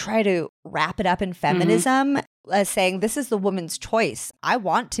like they try to wrap it up in feminism as saying, this is the woman's choice. I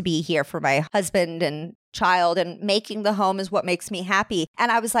want to be here for my husband and child, and making the home is what makes me happy.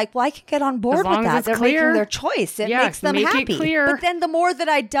 And I was like, well, I can get on board with that. They're making their choice. It makes them happy. But then the more that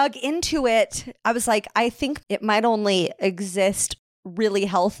I dug into it, I was like, I think it might only exist really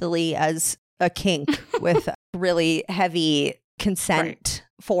healthily as a kink with really heavy consent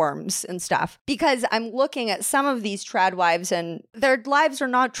forms and stuff, because I'm looking at some of these trad wives and their lives are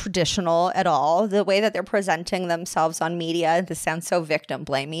not traditional at all. The way that they're presenting themselves on media, this sounds so victim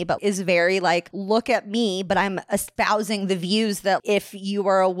blamey, but is very like, look at me, but I'm espousing the views that if you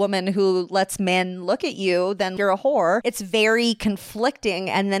are a woman who lets men look at you, then you're a whore. It's very conflicting.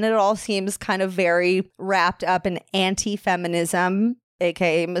 And then it all seems kind of very wrapped up in anti-feminism,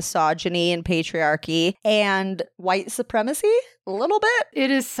 aka misogyny and patriarchy and white supremacy a little bit. It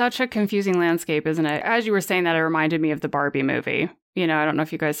is such a confusing landscape, isn't it? As you were saying that, it reminded me of the Barbie movie. You know, I don't know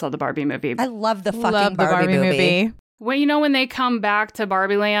if you guys saw the Barbie movie. I love the fucking Barbie movie. Well, you know, when they come back to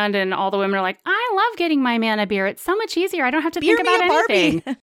Barbie Land and all the women are like, I love getting my man a beer. It's so much easier. I don't have to think about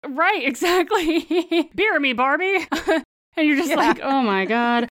anything. Right, exactly. Beer me, Barbie. And you're just like, oh my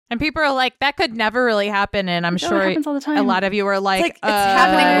God. And people are like, that could never really happen. And I'm sure it happens all the time. A lot of you are like, it's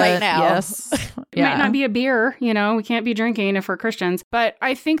happening right now. Yes. It might not be a beer, you know, we can't be drinking if we're Christians. But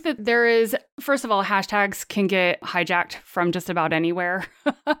I think that there is, first of all, hashtags can get hijacked from just about anywhere.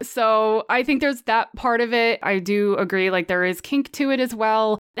 So I think there's that part of it. I do agree, like there is kink to it as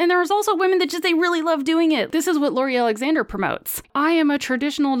well. And there's also women that just, they really love doing it. This is what Lori Alexander promotes. I am a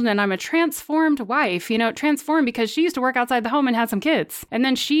traditional and I'm a transformed wife, you know, transformed because she used to work outside the home and had some kids. And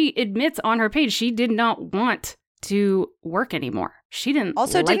then she admits on her page she did not want to work anymore. She didn't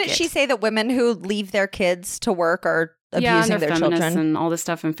also, didn't she say that women who leave their kids to work are abusing their children? And all this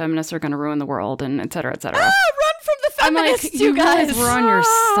stuff, and feminists are going to ruin the world, and et cetera, et cetera. Run from the feminists, I'm like, you guys were on your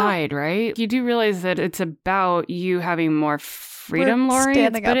side, right? You do realize that it's about you having more freedom, Lori,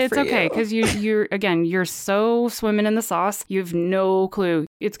 but it's okay because you're again, you're so swimming in the sauce. You have no clue.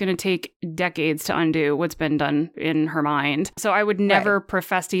 It's going to take decades to undo what's been done in her mind. So I would never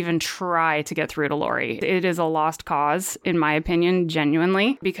profess to even try to get through to Lori. It is a lost cause, in my opinion,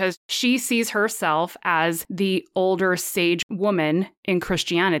 genuinely, because she sees herself as the older sage woman in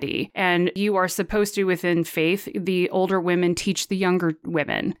Christianity. And you are supposed to, within faith, the older women teach the younger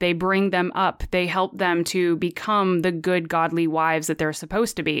women. They bring them up. They help them to become the good, godly wives that they're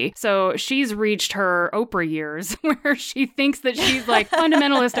supposed to be. So she's reached her Oprah years where she thinks that she's like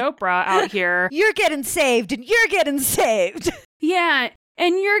fundamentalist Oprah out here. You're getting saved and you're getting saved. Yeah.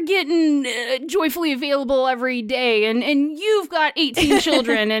 And you're getting joyfully available every day. And you've got 18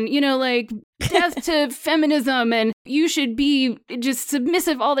 children and, you know, like death to feminism. And you should be just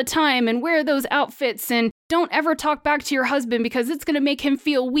submissive all the time and wear those outfits. And don't ever talk back to your husband because it's going to make him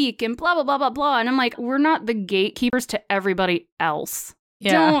feel weak and blah, blah, blah, blah, blah. And I'm like, we're not the gatekeepers to everybody else.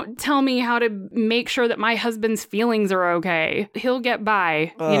 Yeah. Don't tell me how to make sure that my husband's feelings are okay. He'll get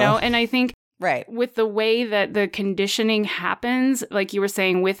by, you know? And I think with the way that the conditioning happens, like you were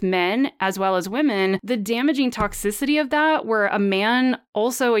saying, with men as well as women, the damaging toxicity of that, where a man,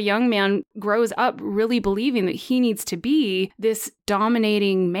 also a young man, grows up really believing that he needs to be this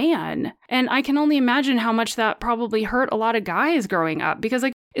dominating man. And I can only imagine how much that probably hurt a lot of guys growing up because,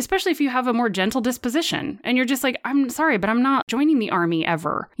 like, especially if you have a more gentle disposition and you're just like, I'm sorry, but I'm not joining the army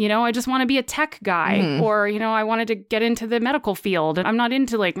ever. You know, I just want to be a tech guy or, you know, I wanted to get into the medical field and I'm not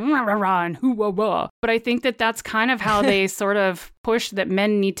into like, rah, rah, rah, and hoo, wah, wah. But I think that that's kind of how they sort of push that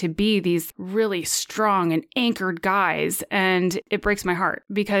men need to be these really strong and anchored guys. And it breaks my heart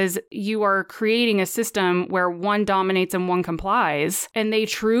because you are creating a system where one dominates and one complies. And they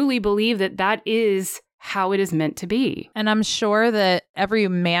truly believe that that is how it is meant to be. And I'm sure that every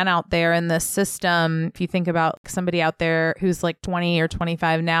man out there in this system, if you think about somebody out there who's like 20 or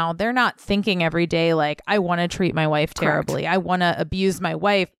 25 now, they're not thinking every day like, I want to treat my wife terribly. I want to abuse my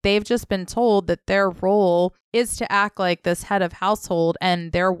wife. They've just been told that their role is to act like this head of household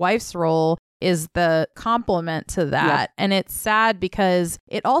and their wife's role is the complement to that. Yep. And it's sad because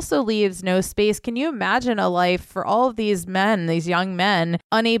it also leaves no space. Can you imagine a life for all of these men, these young men,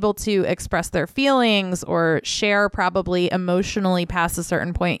 unable to express their feelings or share probably emotionally past a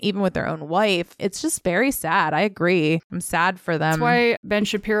certain point, even with their own wife? It's just very sad. I agree. I'm sad for them. That's why Ben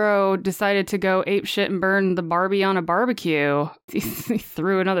Shapiro decided to go ape shit and burn the Barbie on a barbecue. He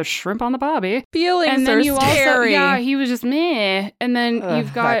threw another shrimp on the Bobby. Feelings and then are you scary. Also, he was just meh. And then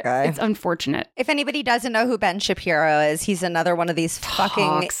you've got, it's unfortunate. If anybody doesn't know who Ben Shapiro is, he's another one of these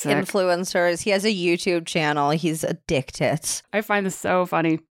fucking influencers. He has a YouTube channel. He's addicted. I find this so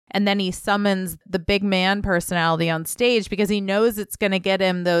funny. And then he summons the big man personality on stage because he knows it's going to get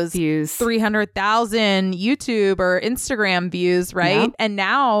him those views, 300,000 YouTube or Instagram views, right? Yeah. And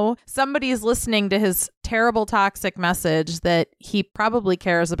now somebody's listening to his terrible toxic message that he probably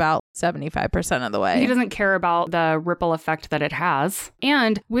cares about 75% of the way. He doesn't care about the ripple effect that it has.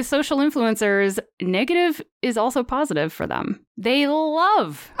 And with social influencers, negative is also positive for them. They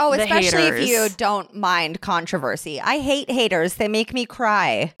love especially haters. If you don't mind controversy. I hate haters. They make me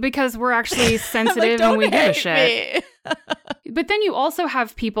cry. Because we're actually sensitive like, and we give a shit. But then you also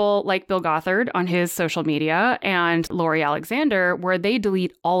have people like Bill Gothard on his social media and Lori Alexander where they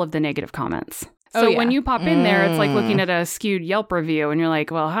delete all of the negative comments. So when you pop in there, it's like looking at a skewed Yelp review and you're like,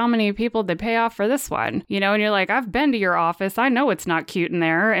 well, how many people did pay off for this one? You know, and you're like, I've been to your office. I know it's not cute in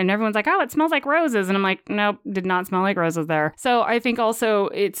there. And everyone's like, oh, it smells like roses. And I'm like, nope, did not smell like roses there. So I think also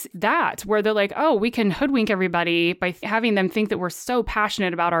it's that where they're like, oh, we can hoodwink everybody by having them think that we're so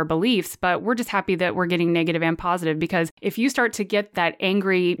passionate about our beliefs, but we're just happy that we're getting negative and positive. Because if you start to get that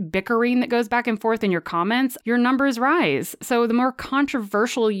angry bickering that goes back and forth in your comments, your numbers rise. So the more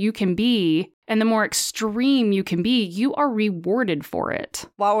controversial you can be, and the more extreme you can be, you are rewarded for it.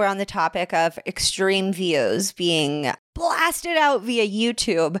 While we're on the topic of extreme views being blasted out via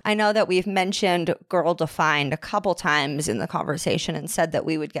YouTube, I know that we've mentioned Girl Defined a couple times in the conversation and said that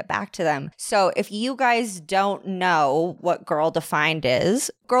we would get back to them. So if you guys don't know what Girl Defined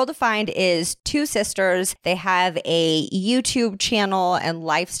is two sisters. They have a YouTube channel and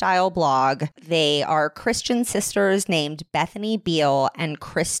lifestyle blog. They are Christian sisters named Bethany Beal and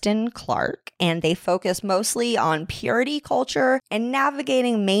Kristen Clark, and they focus mostly on purity culture and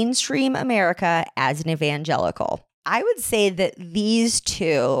navigating mainstream America as an evangelical. I would say that these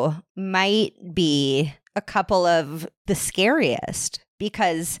two might be a couple of the scariest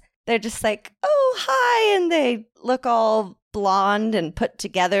because they're just like, oh, hi, and they look all blonde and put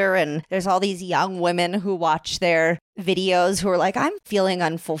together, and there's all these young women who watch their videos who are like, I'm feeling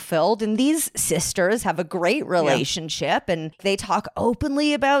unfulfilled, and these sisters have a great relationship and they talk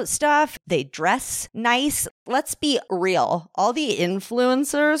openly about stuff. They dress nice. Let's be real. All the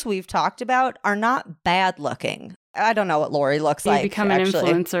influencers we've talked about are not bad looking. I don't know what Lori looks like. You become an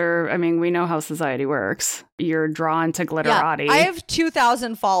influencer. I mean, we know how society works. You're drawn to glitterati. Yeah, I have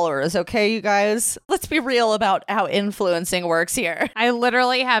 2,000 followers, okay, you guys? Let's be real about how influencing works here. I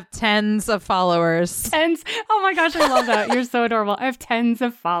literally have tens of followers. Tens? Oh my gosh, I love that. You're so adorable. I have tens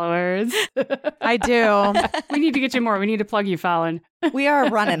of followers. I do. We need to get you more. We need to plug you, Fallon. We are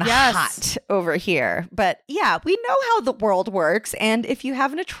running hot over here. But yeah, we know how the world works. And if you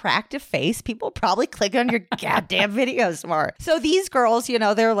have an attractive face, people probably click on your goddamn videos more. So these girls, you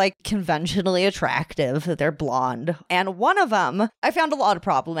know, they're like conventionally attractive. They're blonde. And one of them, I found a lot of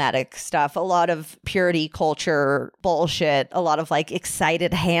problematic stuff, a lot of purity culture bullshit, a lot of like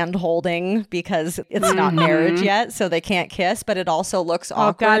excited hand holding because it's not marriage yet. So they can't kiss, but it also looks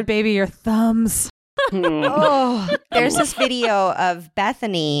awkward. Oh God, baby, your thumbs. There's this video of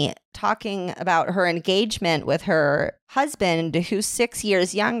Bethany talking about her engagement with her husband, who's 6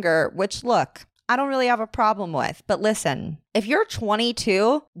 years younger, which, look, I don't really have a problem with. But listen, if you're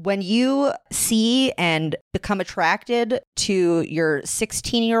 22, when you see and become attracted to your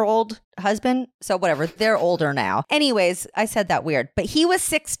 16-year-old husband, so whatever, they're older now. Anyways, I said that weird, but he was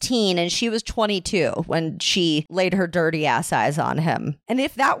 16 and she was 22 when she laid her dirty ass eyes on him. And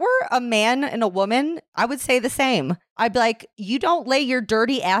if that were a man and a woman, I would say the same. I'd be like, you don't lay your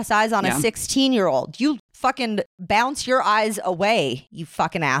dirty ass eyes on a 16-year-old. You fucking bounce your eyes away, you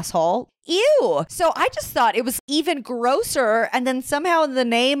fucking asshole. Ew. So I just thought it was even grosser. And then somehow in the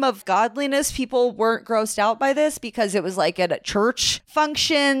name of godliness, people weren't grossed out by this because it was like at church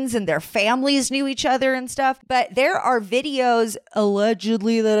functions and their families knew each other and stuff. But there are videos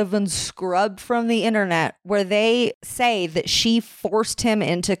allegedly that have been scrubbed from the internet where they say that she forced him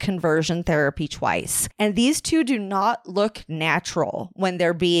into conversion therapy twice. And these two do not look natural when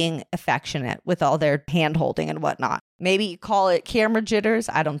they're being affectionate with all their hand holding and whatnot. Maybe you call it camera jitters.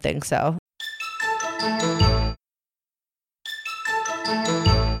 I don't think so.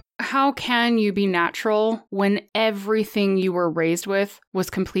 How can you be natural when everything you were raised with was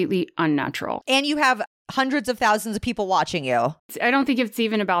completely unnatural? And you have hundreds of thousands of people watching you. I don't think it's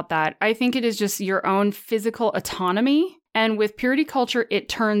even about that. I think it is just your own physical autonomy. And with purity culture, it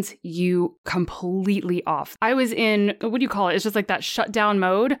turns you completely off. I was in, what do you call it? It's just like that shutdown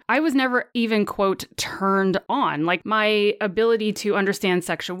mode. I was never even, quote, turned on. Like my ability to understand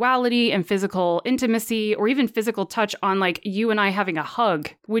sexuality and physical intimacy or even physical touch on like you and I having a hug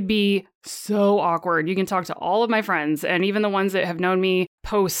would be so awkward. You can talk to all of my friends and even the ones that have known me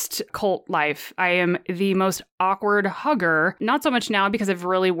post cult life. I am the most awkward hugger. Not so much now because I've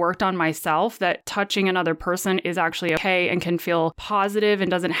really worked on myself that touching another person is actually okay and can feel positive and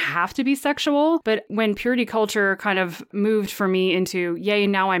doesn't have to be sexual. But when purity culture kind of moved for me into, yay,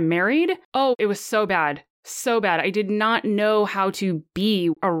 now I'm married. Oh, it was so bad. So bad. I did not know how to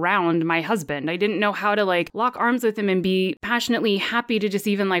be around my husband. I didn't know how to like lock arms with him and be passionately happy to just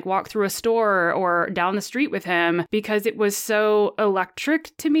even like walk through a store or down the street with him because it was so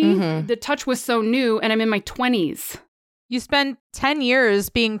electric to me. Mm-hmm. The touch was so new and I'm in my 20s. You spend 10 years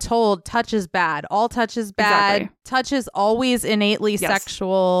being told touch is bad. All touch is bad. Exactly. Touch is always innately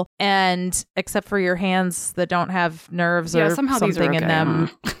sexual. And except for your hands that don't have nerves or something in them.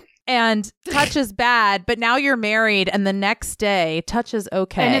 And touch is bad, but now you're married and the next day touch is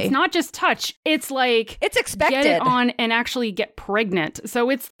okay. And it's not just touch. It's like it's expected. Get it on and actually get pregnant. So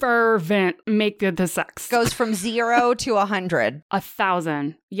it's fervent. Make good the sex. Goes from 0 to 100.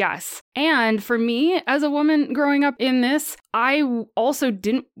 1,000. Yes. And for me, as a woman growing up in this, I also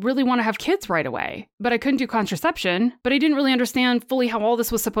didn't really want to have kids right away, but I couldn't do contraception, but I didn't really understand fully how all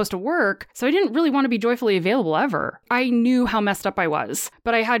this was supposed to work. So I didn't really want to be joyfully available ever. I knew how messed up I was,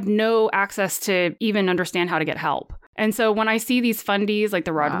 but I had no access to even understand how to get help. And so when I see these fundies like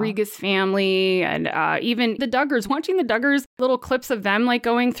the Rodriguez family and even the Duggars, watching the Duggars, little clips of them like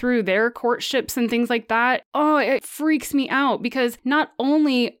going through their courtships and things like that, oh, it freaks me out because not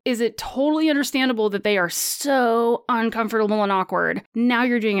only is it totally understandable that they are so uncomfortable and awkward, now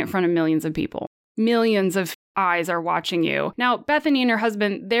you're doing it in front of millions of people. Millions of eyes are watching you. Now, Bethany and her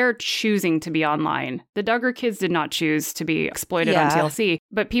husband, they're choosing to be online. The Duggar kids did not choose to be exploited on TLC,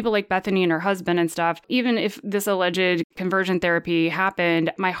 but people like Bethany and her husband and stuff, even if this alleged conversion therapy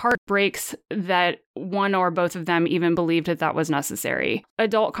happened, my heart breaks that one or both of them even believed that was necessary.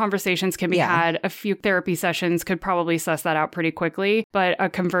 Adult conversations can be had. A few therapy sessions could probably suss that out pretty quickly. But a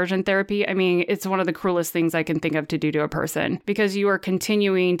conversion therapy, I mean, it's one of the cruelest things I can think of to do to a person because you are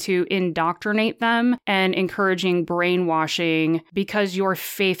continuing to indoctrinate them and encouraging brainwashing because your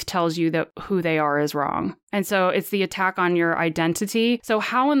faith tells you that who they are is wrong. And so it's the attack on your identity. So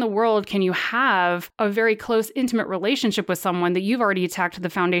how in the world can you have a very close, intimate relationship with someone that you've already attacked the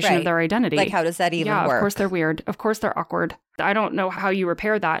foundation of their identity? Like, how does that even work? Of course they're weird. Of course they're awkward. I don't know how you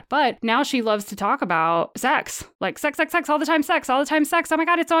repair that. But now she loves to talk about sex. Like sex, all the time, sex, all the time, sex. Oh my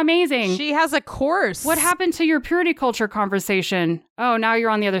God, it's so amazing. She has a course. What happened to your purity culture conversation? Oh, now you're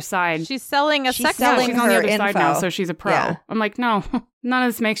on the other side. She's selling a sex. She's on the other side now, so she's a pro. Yeah. I'm like, no, none of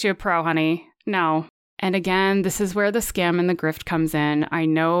this makes you a pro, honey. No. And again, this is where the scam and the grift comes in. I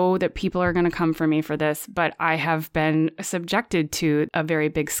know that people are going to come for me for this, but I have been subjected to a very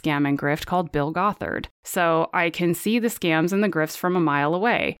big scam and grift called Bill Gothard. So I can see the scams and the grifts from a mile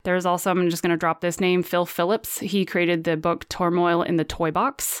away. There's also, I'm just going to drop this name, Phil Phillips. He created the book Turmoil in the Toy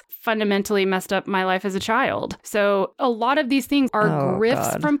Box. Fundamentally messed up my life as a child. So a lot of these things are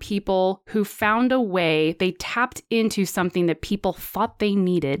grifts from people who found a way, they tapped into something that people thought they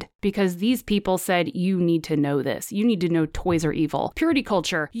needed because these people said, you you need to know this. You need to know toys are evil. Purity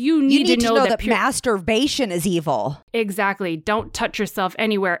culture, you need to know that masturbation is evil. Exactly. Don't touch yourself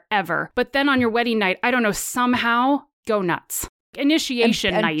anywhere ever. But then on your wedding night, I don't know, somehow go nuts.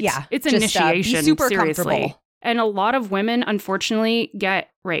 Initiation night. Yeah, it's just, initiation. Be super seriously. And a lot of women, unfortunately, get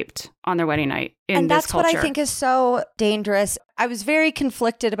raped on their wedding night in this culture. And that's what I think is so dangerous. I was very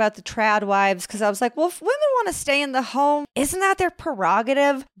conflicted about the trad wives because I was like, well, if women want to stay in the home, isn't that their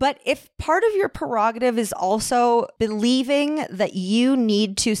prerogative? But if part of your prerogative is also believing that you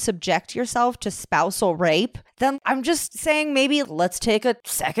need to subject yourself to spousal rape, then I'm just saying maybe let's take a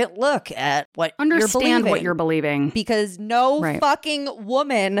second look at what you're believing. Understand what you're believing. Because no fucking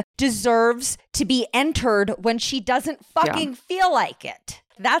woman deserves to be entered when she doesn't fucking feel like it.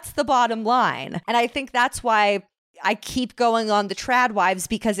 That's the bottom line. And I think that's why I keep going on the trad wives,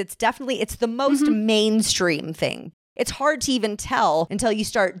 because it's the most mainstream thing. It's hard to even tell until you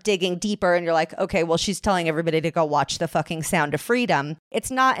start digging deeper and you're like, okay, well, she's telling everybody to go watch the fucking Sound of Freedom.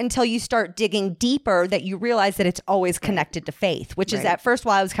 It's not until you start digging deeper that you realize that it's always connected to faith, which is at first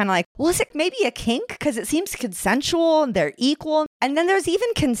while I was kind of like, well, is it maybe a kink? Because it seems consensual and they're equal. And then there's even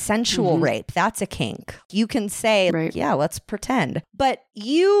consensual rape. That's a kink. You can say, yeah, let's pretend. But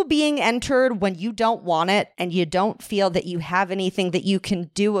you being entered when you don't want it and you don't feel that you have anything that you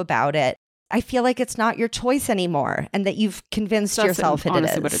can do about it, I feel like it's not your choice anymore, and that you've convinced yourself it is.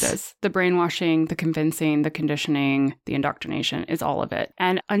 Honestly, what it is. The brainwashing, the convincing, the conditioning, the indoctrination is all of it.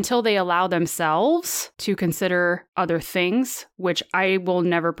 And until they allow themselves to consider other things, which I will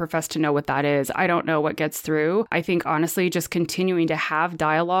never profess to know what that is. I don't know what gets through. I think, honestly, just continuing to have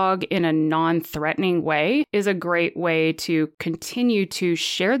dialogue in a non-threatening way is a great way to continue to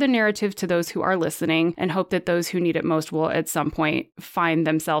share the narrative to those who are listening, and hope that those who need it most will at some point find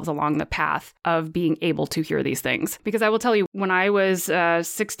themselves along the path of being able to hear these things. Because I will tell you, when I was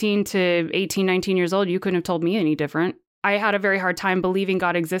 16 to 18, 19 years old, you couldn't have told me any different. I had a very hard time believing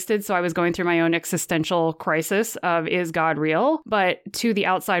God existed, so I was going through my own existential crisis of, is God real? But to the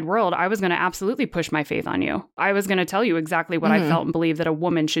outside world, I was going to absolutely push my faith on you. I was going to tell you exactly what I felt and believed that a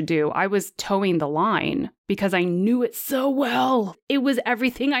woman should do. I was towing the line because I knew it so well. It was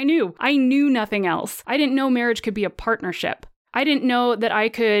everything I knew. I knew nothing else. I didn't know marriage could be a partnership. I didn't know that I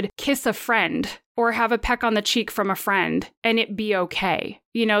could kiss a friend or have a peck on the cheek from a friend and it be okay.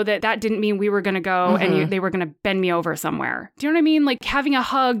 You know, that didn't mean we were going to go and they were going to bend me over somewhere. Do you know what I mean? Like, having a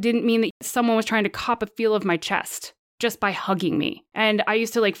hug didn't mean that someone was trying to cop a feel of my chest just by hugging me. And I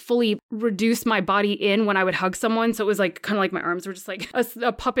used to like fully reduce my body in when I would hug someone. So it was like kind of like my arms were just like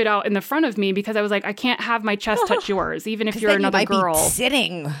a puppet out in the front of me, because I was like, I can't have my chest touch yours, even if you're another girl. Be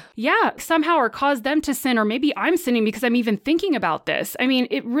sitting. Yeah, somehow, or cause them to sin, or maybe I'm sinning because I'm even thinking about this. I mean,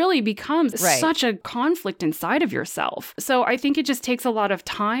 it really becomes such a conflict inside of yourself. So I think it just takes a lot of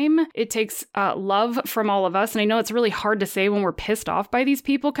time. It takes love from all of us. And I know it's really hard to say when we're pissed off by these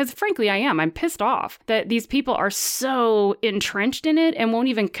people, because frankly, I am. I'm pissed off that these people are so entrenched in it and won't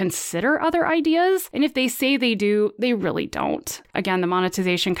even consider other ideas. And if they say they do, they really don't. Again, the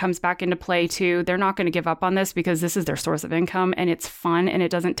monetization comes back into play too. They're not going to give up on this because this is their source of income and it's fun and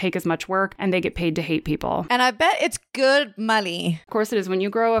it doesn't take as much work and they get paid to hate people. And I bet it's good money. Of course it is. When you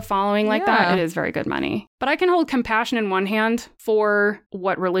grow a following like that, it is very good money. But I can hold compassion in one hand for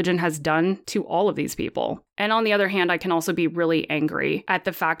what religion has done to all of these people. And on the other hand, I can also be really angry at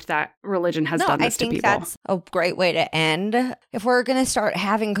the fact that religion has done this to people. I think that's a great way to end. If we're going to start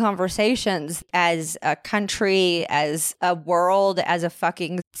having conversations as a country, as a world, as a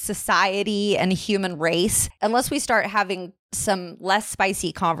fucking society and human race, unless we start having some less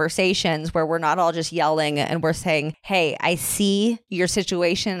spicy conversations where we're not all just yelling and we're saying, hey, I see your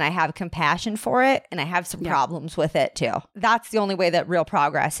situation and I have compassion for it and I have some problems with it too. That's the only way that real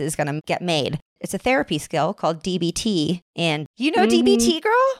progress is going to get made. It's a therapy skill called DBT. And you know DBT,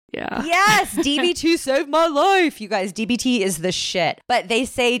 girl? Yeah. Yes, DBT saved my life. You guys, DBT is the shit. But they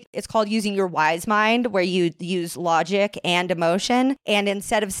say it's called using your wise mind, where you use logic and emotion. And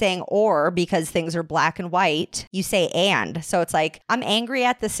instead of saying or, because things are black and white, you say and. So it's like, I'm angry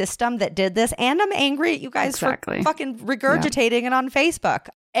at the system that did this, and I'm angry at you guys for fucking regurgitating it on Facebook.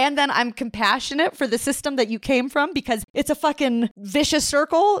 And then I'm compassionate for the system that you came from, because it's a fucking vicious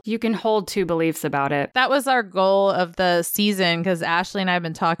circle. You can hold two beliefs about it. That was our goal of the season, because Ashley and I have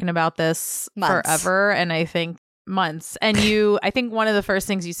been talking about this forever. And I think months. And I think one of the first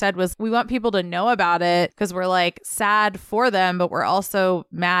things you said was, we want people to know about it because we're like sad for them, but we're also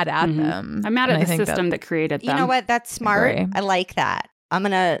mad at them. I'm mad at the system that created them. You know what? That's smart. I like that. I'm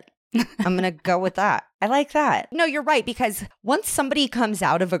going to I'm going to go with that. I like that. No, you're right. Because once somebody comes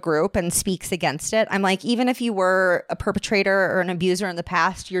out of a group and speaks against it, I'm like, even if you were a perpetrator or an abuser in the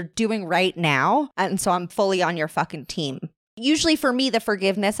past, you're doing right now. And so I'm fully on your fucking team. Usually for me, the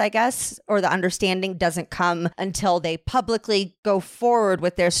forgiveness, I guess, or the understanding doesn't come until they publicly go forward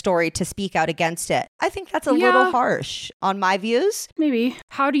with their story to speak out against it. I think that's a little harsh on my views. Maybe.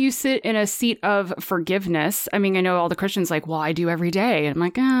 How do you sit in a seat of forgiveness? I mean, I know all the Christians like, well, I do every day. And I'm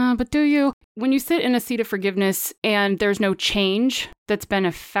like, but do you? When you sit in a seat of forgiveness and there's no change that's been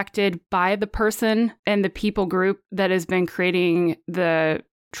affected by the person and the people group that has been creating the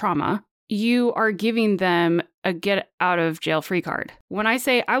trauma, you are giving them a get out of jail free card. When I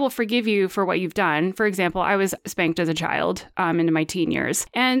say I will forgive you for what you've done, for example, I was spanked as a child into my teen years.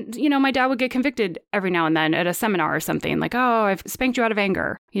 And, my dad would get convicted every now and then at a seminar or something like, oh, I've spanked you out of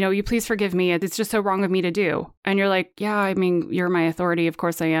anger. You please forgive me. It's just so wrong of me to do. And you're like, yeah, I mean, you're my authority. Of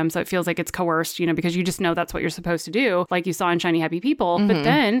course I am. So it feels like it's coerced, because you just know that's what you're supposed to do, like you saw in Shiny Happy People. Mm-hmm. But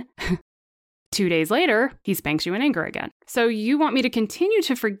then 2 days later, he spanks you in anger again. So you want me to continue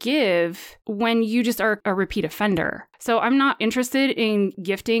to forgive when you just are a repeat offender. So I'm not interested in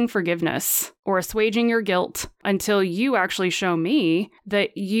gifting forgiveness or assuaging your guilt until you actually show me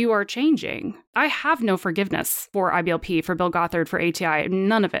that you are changing. I have no forgiveness for IBLP, for Bill Gothard, for ATI,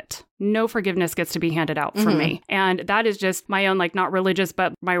 none of it. No forgiveness gets to be handed out for me. And that is just my own, not religious,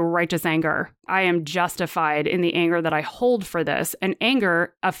 but my righteous anger. I am justified in the anger that I hold for this. And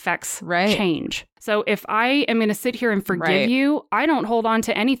anger affects change. So if I am going to sit here and forgive you, I don't hold on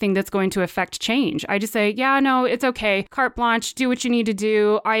to anything that's going to affect change. I just say, yeah, no, it's okay. Carte blanche, do what you need to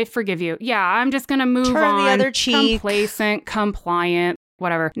do. I forgive you. Yeah, I'm just going to move on. Turn the other cheek. Complacent, compliant.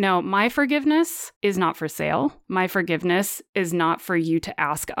 Whatever. No, my forgiveness is not for sale. My forgiveness is not for you to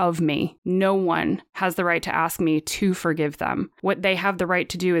ask of me. No one has the right to ask me to forgive them. What they have the right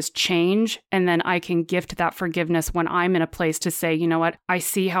to do is change, and then I can gift that forgiveness when I'm in a place to say, you know what, I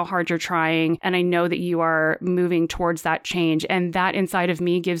see how hard you're trying, and I know that you are moving towards that change. And that inside of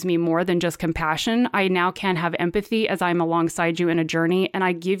me gives me more than just compassion. I now can have empathy as I'm alongside you in a journey, and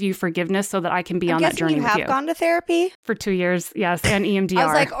I give you forgiveness so that I can be on that journey with you. You have gone to therapy? For 2 years, yes, and EMDR. I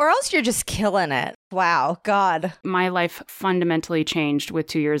was like, or else you're just killing it. Wow, God. My life fundamentally changed with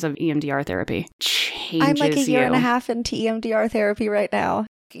 2 years of EMDR therapy. Changes I'm like a year you. and a half into EMDR therapy right now.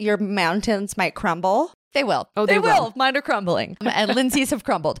 Your mountains might crumble. They will. Oh, they will. Mine are crumbling. And Lindsay's have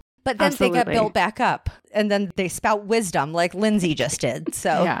crumbled. But then they get built back up. And then they spout wisdom like Lindsey just did.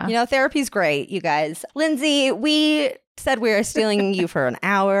 So, therapy's great, you guys. Lindsey, we said we were stealing you for an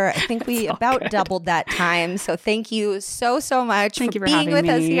hour. I think we about doubled that time. So thank you so much for being with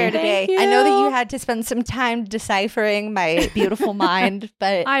us here today. I know that you had to spend some time deciphering my beautiful mind,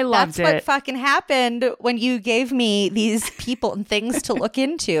 but I loved that's what fucking happened when you gave me these people and things to look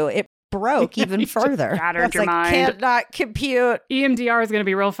into. It broke even further. Shattered your mind. Cannot compute. EMDR is going to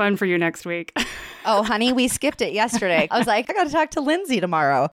be real fun for you next week. Oh, honey, we skipped it yesterday. I was like, I got to talk to Lindsey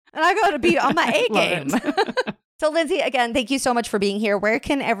tomorrow, and I got to be on my A game. So, Lindsey, again, thank you so much for being here. Where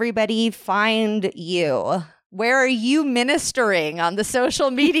can everybody find you? Where are you ministering on the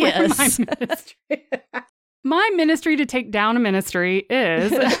social medias? My ministry to take down a ministry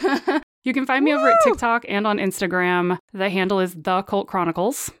is... You can find me over at TikTok and on Instagram. The handle is The Cult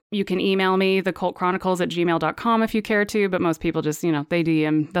Chronicles. You can email me, thecultchronicles@gmail.com if you care to, but most people just, they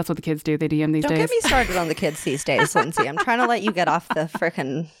DM. That's what the kids do. They DM these days. Don't get me started on the kids these days, Lindsey. I'm trying to let you get off the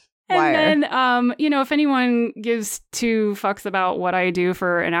frickin' wire. And then, if anyone gives two fucks about what I do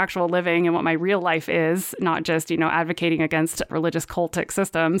for an actual living and what my real life is, not just, advocating against religious cultic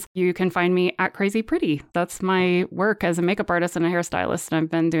systems, you can find me at Crazy Pretty. That's my work as a makeup artist and a hairstylist. And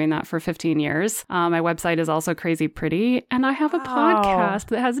I've been doing that for 15 years. My website is also Crazy Pretty. And I have a podcast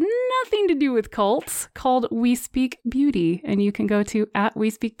that has nothing to do with cults called We Speak Beauty. And you can go to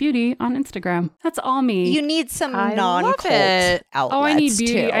 @WeSpeakBeauty on Instagram. That's all me. You need some non-cult outlets. Oh, I need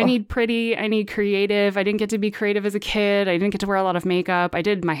beauty. Too. I need pretty. I need creative. I didn't get to be creative as a kid. I didn't get to wear a lot of makeup. I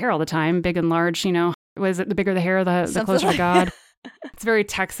did my hair all the time, big and large, Was it the bigger the hair, the closer to God? It's a very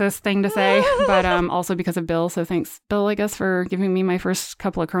Texas thing to say, but also because of Bill. So thanks, Bill, I guess, for giving me my first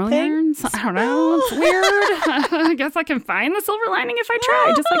couple of curling irons. I don't know. It's weird. I guess I can find the silver lining if I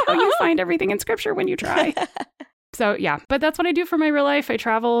try, just like how you find everything in scripture when you try. So yeah, but that's what I do for my real life. I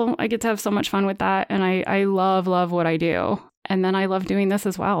travel. I get to have so much fun with that. And I love what I do. And then I love doing this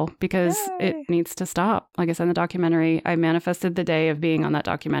as well because it needs to stop. Like I said in the documentary, I manifested the day of being on that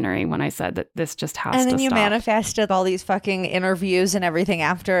documentary when I said that this just has to stop. And then you manifested all these fucking interviews and everything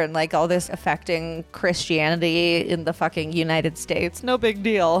after, and like all this affecting Christianity in the fucking United States. No big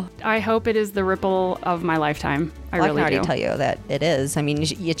deal. I hope it is the ripple of my lifetime. I Well, really I can already do. tell you that it is. I mean,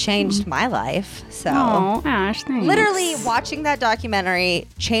 you changed my life. So Oh, Ash, thanks. literally watching that documentary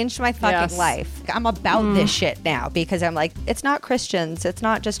changed my fucking Yes. life. I'm about this shit now because I'm like, it's not Christians. It's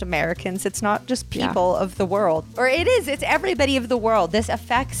not just Americans. It's not just people of the world. Or it is. It's everybody of the world. This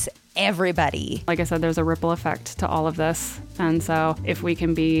affects everybody. Like I said, there's a ripple effect to all of this. And so if we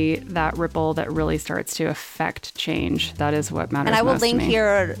can be that ripple that really starts to affect change, that is what matters And I will most to link me.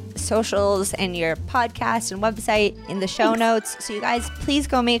 your socials and your podcast and website in the show notes. So you guys, please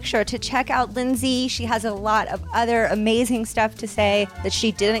go make sure to check out Lindsey. She has a lot of other amazing stuff to say that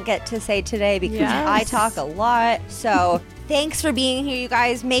she didn't get to say today because Yes. I talk a lot. So thanks for being here, you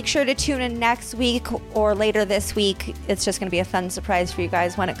guys. Make sure to tune in next week or later this week. It's just going to be a fun surprise for you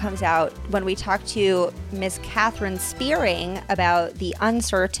guys when it comes out, when we talk to Miss Catherine Spearing about the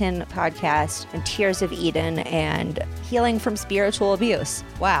Uncertain podcast and Tears of Eden and healing from spiritual abuse.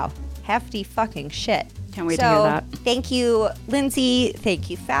 Wow. Hefty fucking shit. Can't wait to hear that. Thank you, Lindsey. Thank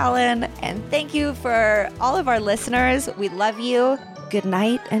you, Fallon. And thank you for all of our listeners. We love you. Good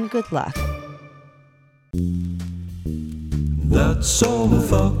night and good luck. That's so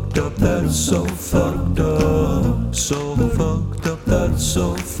fucked up, that's so fucked up. So fucked up, that's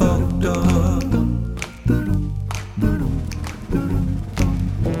so fucked up.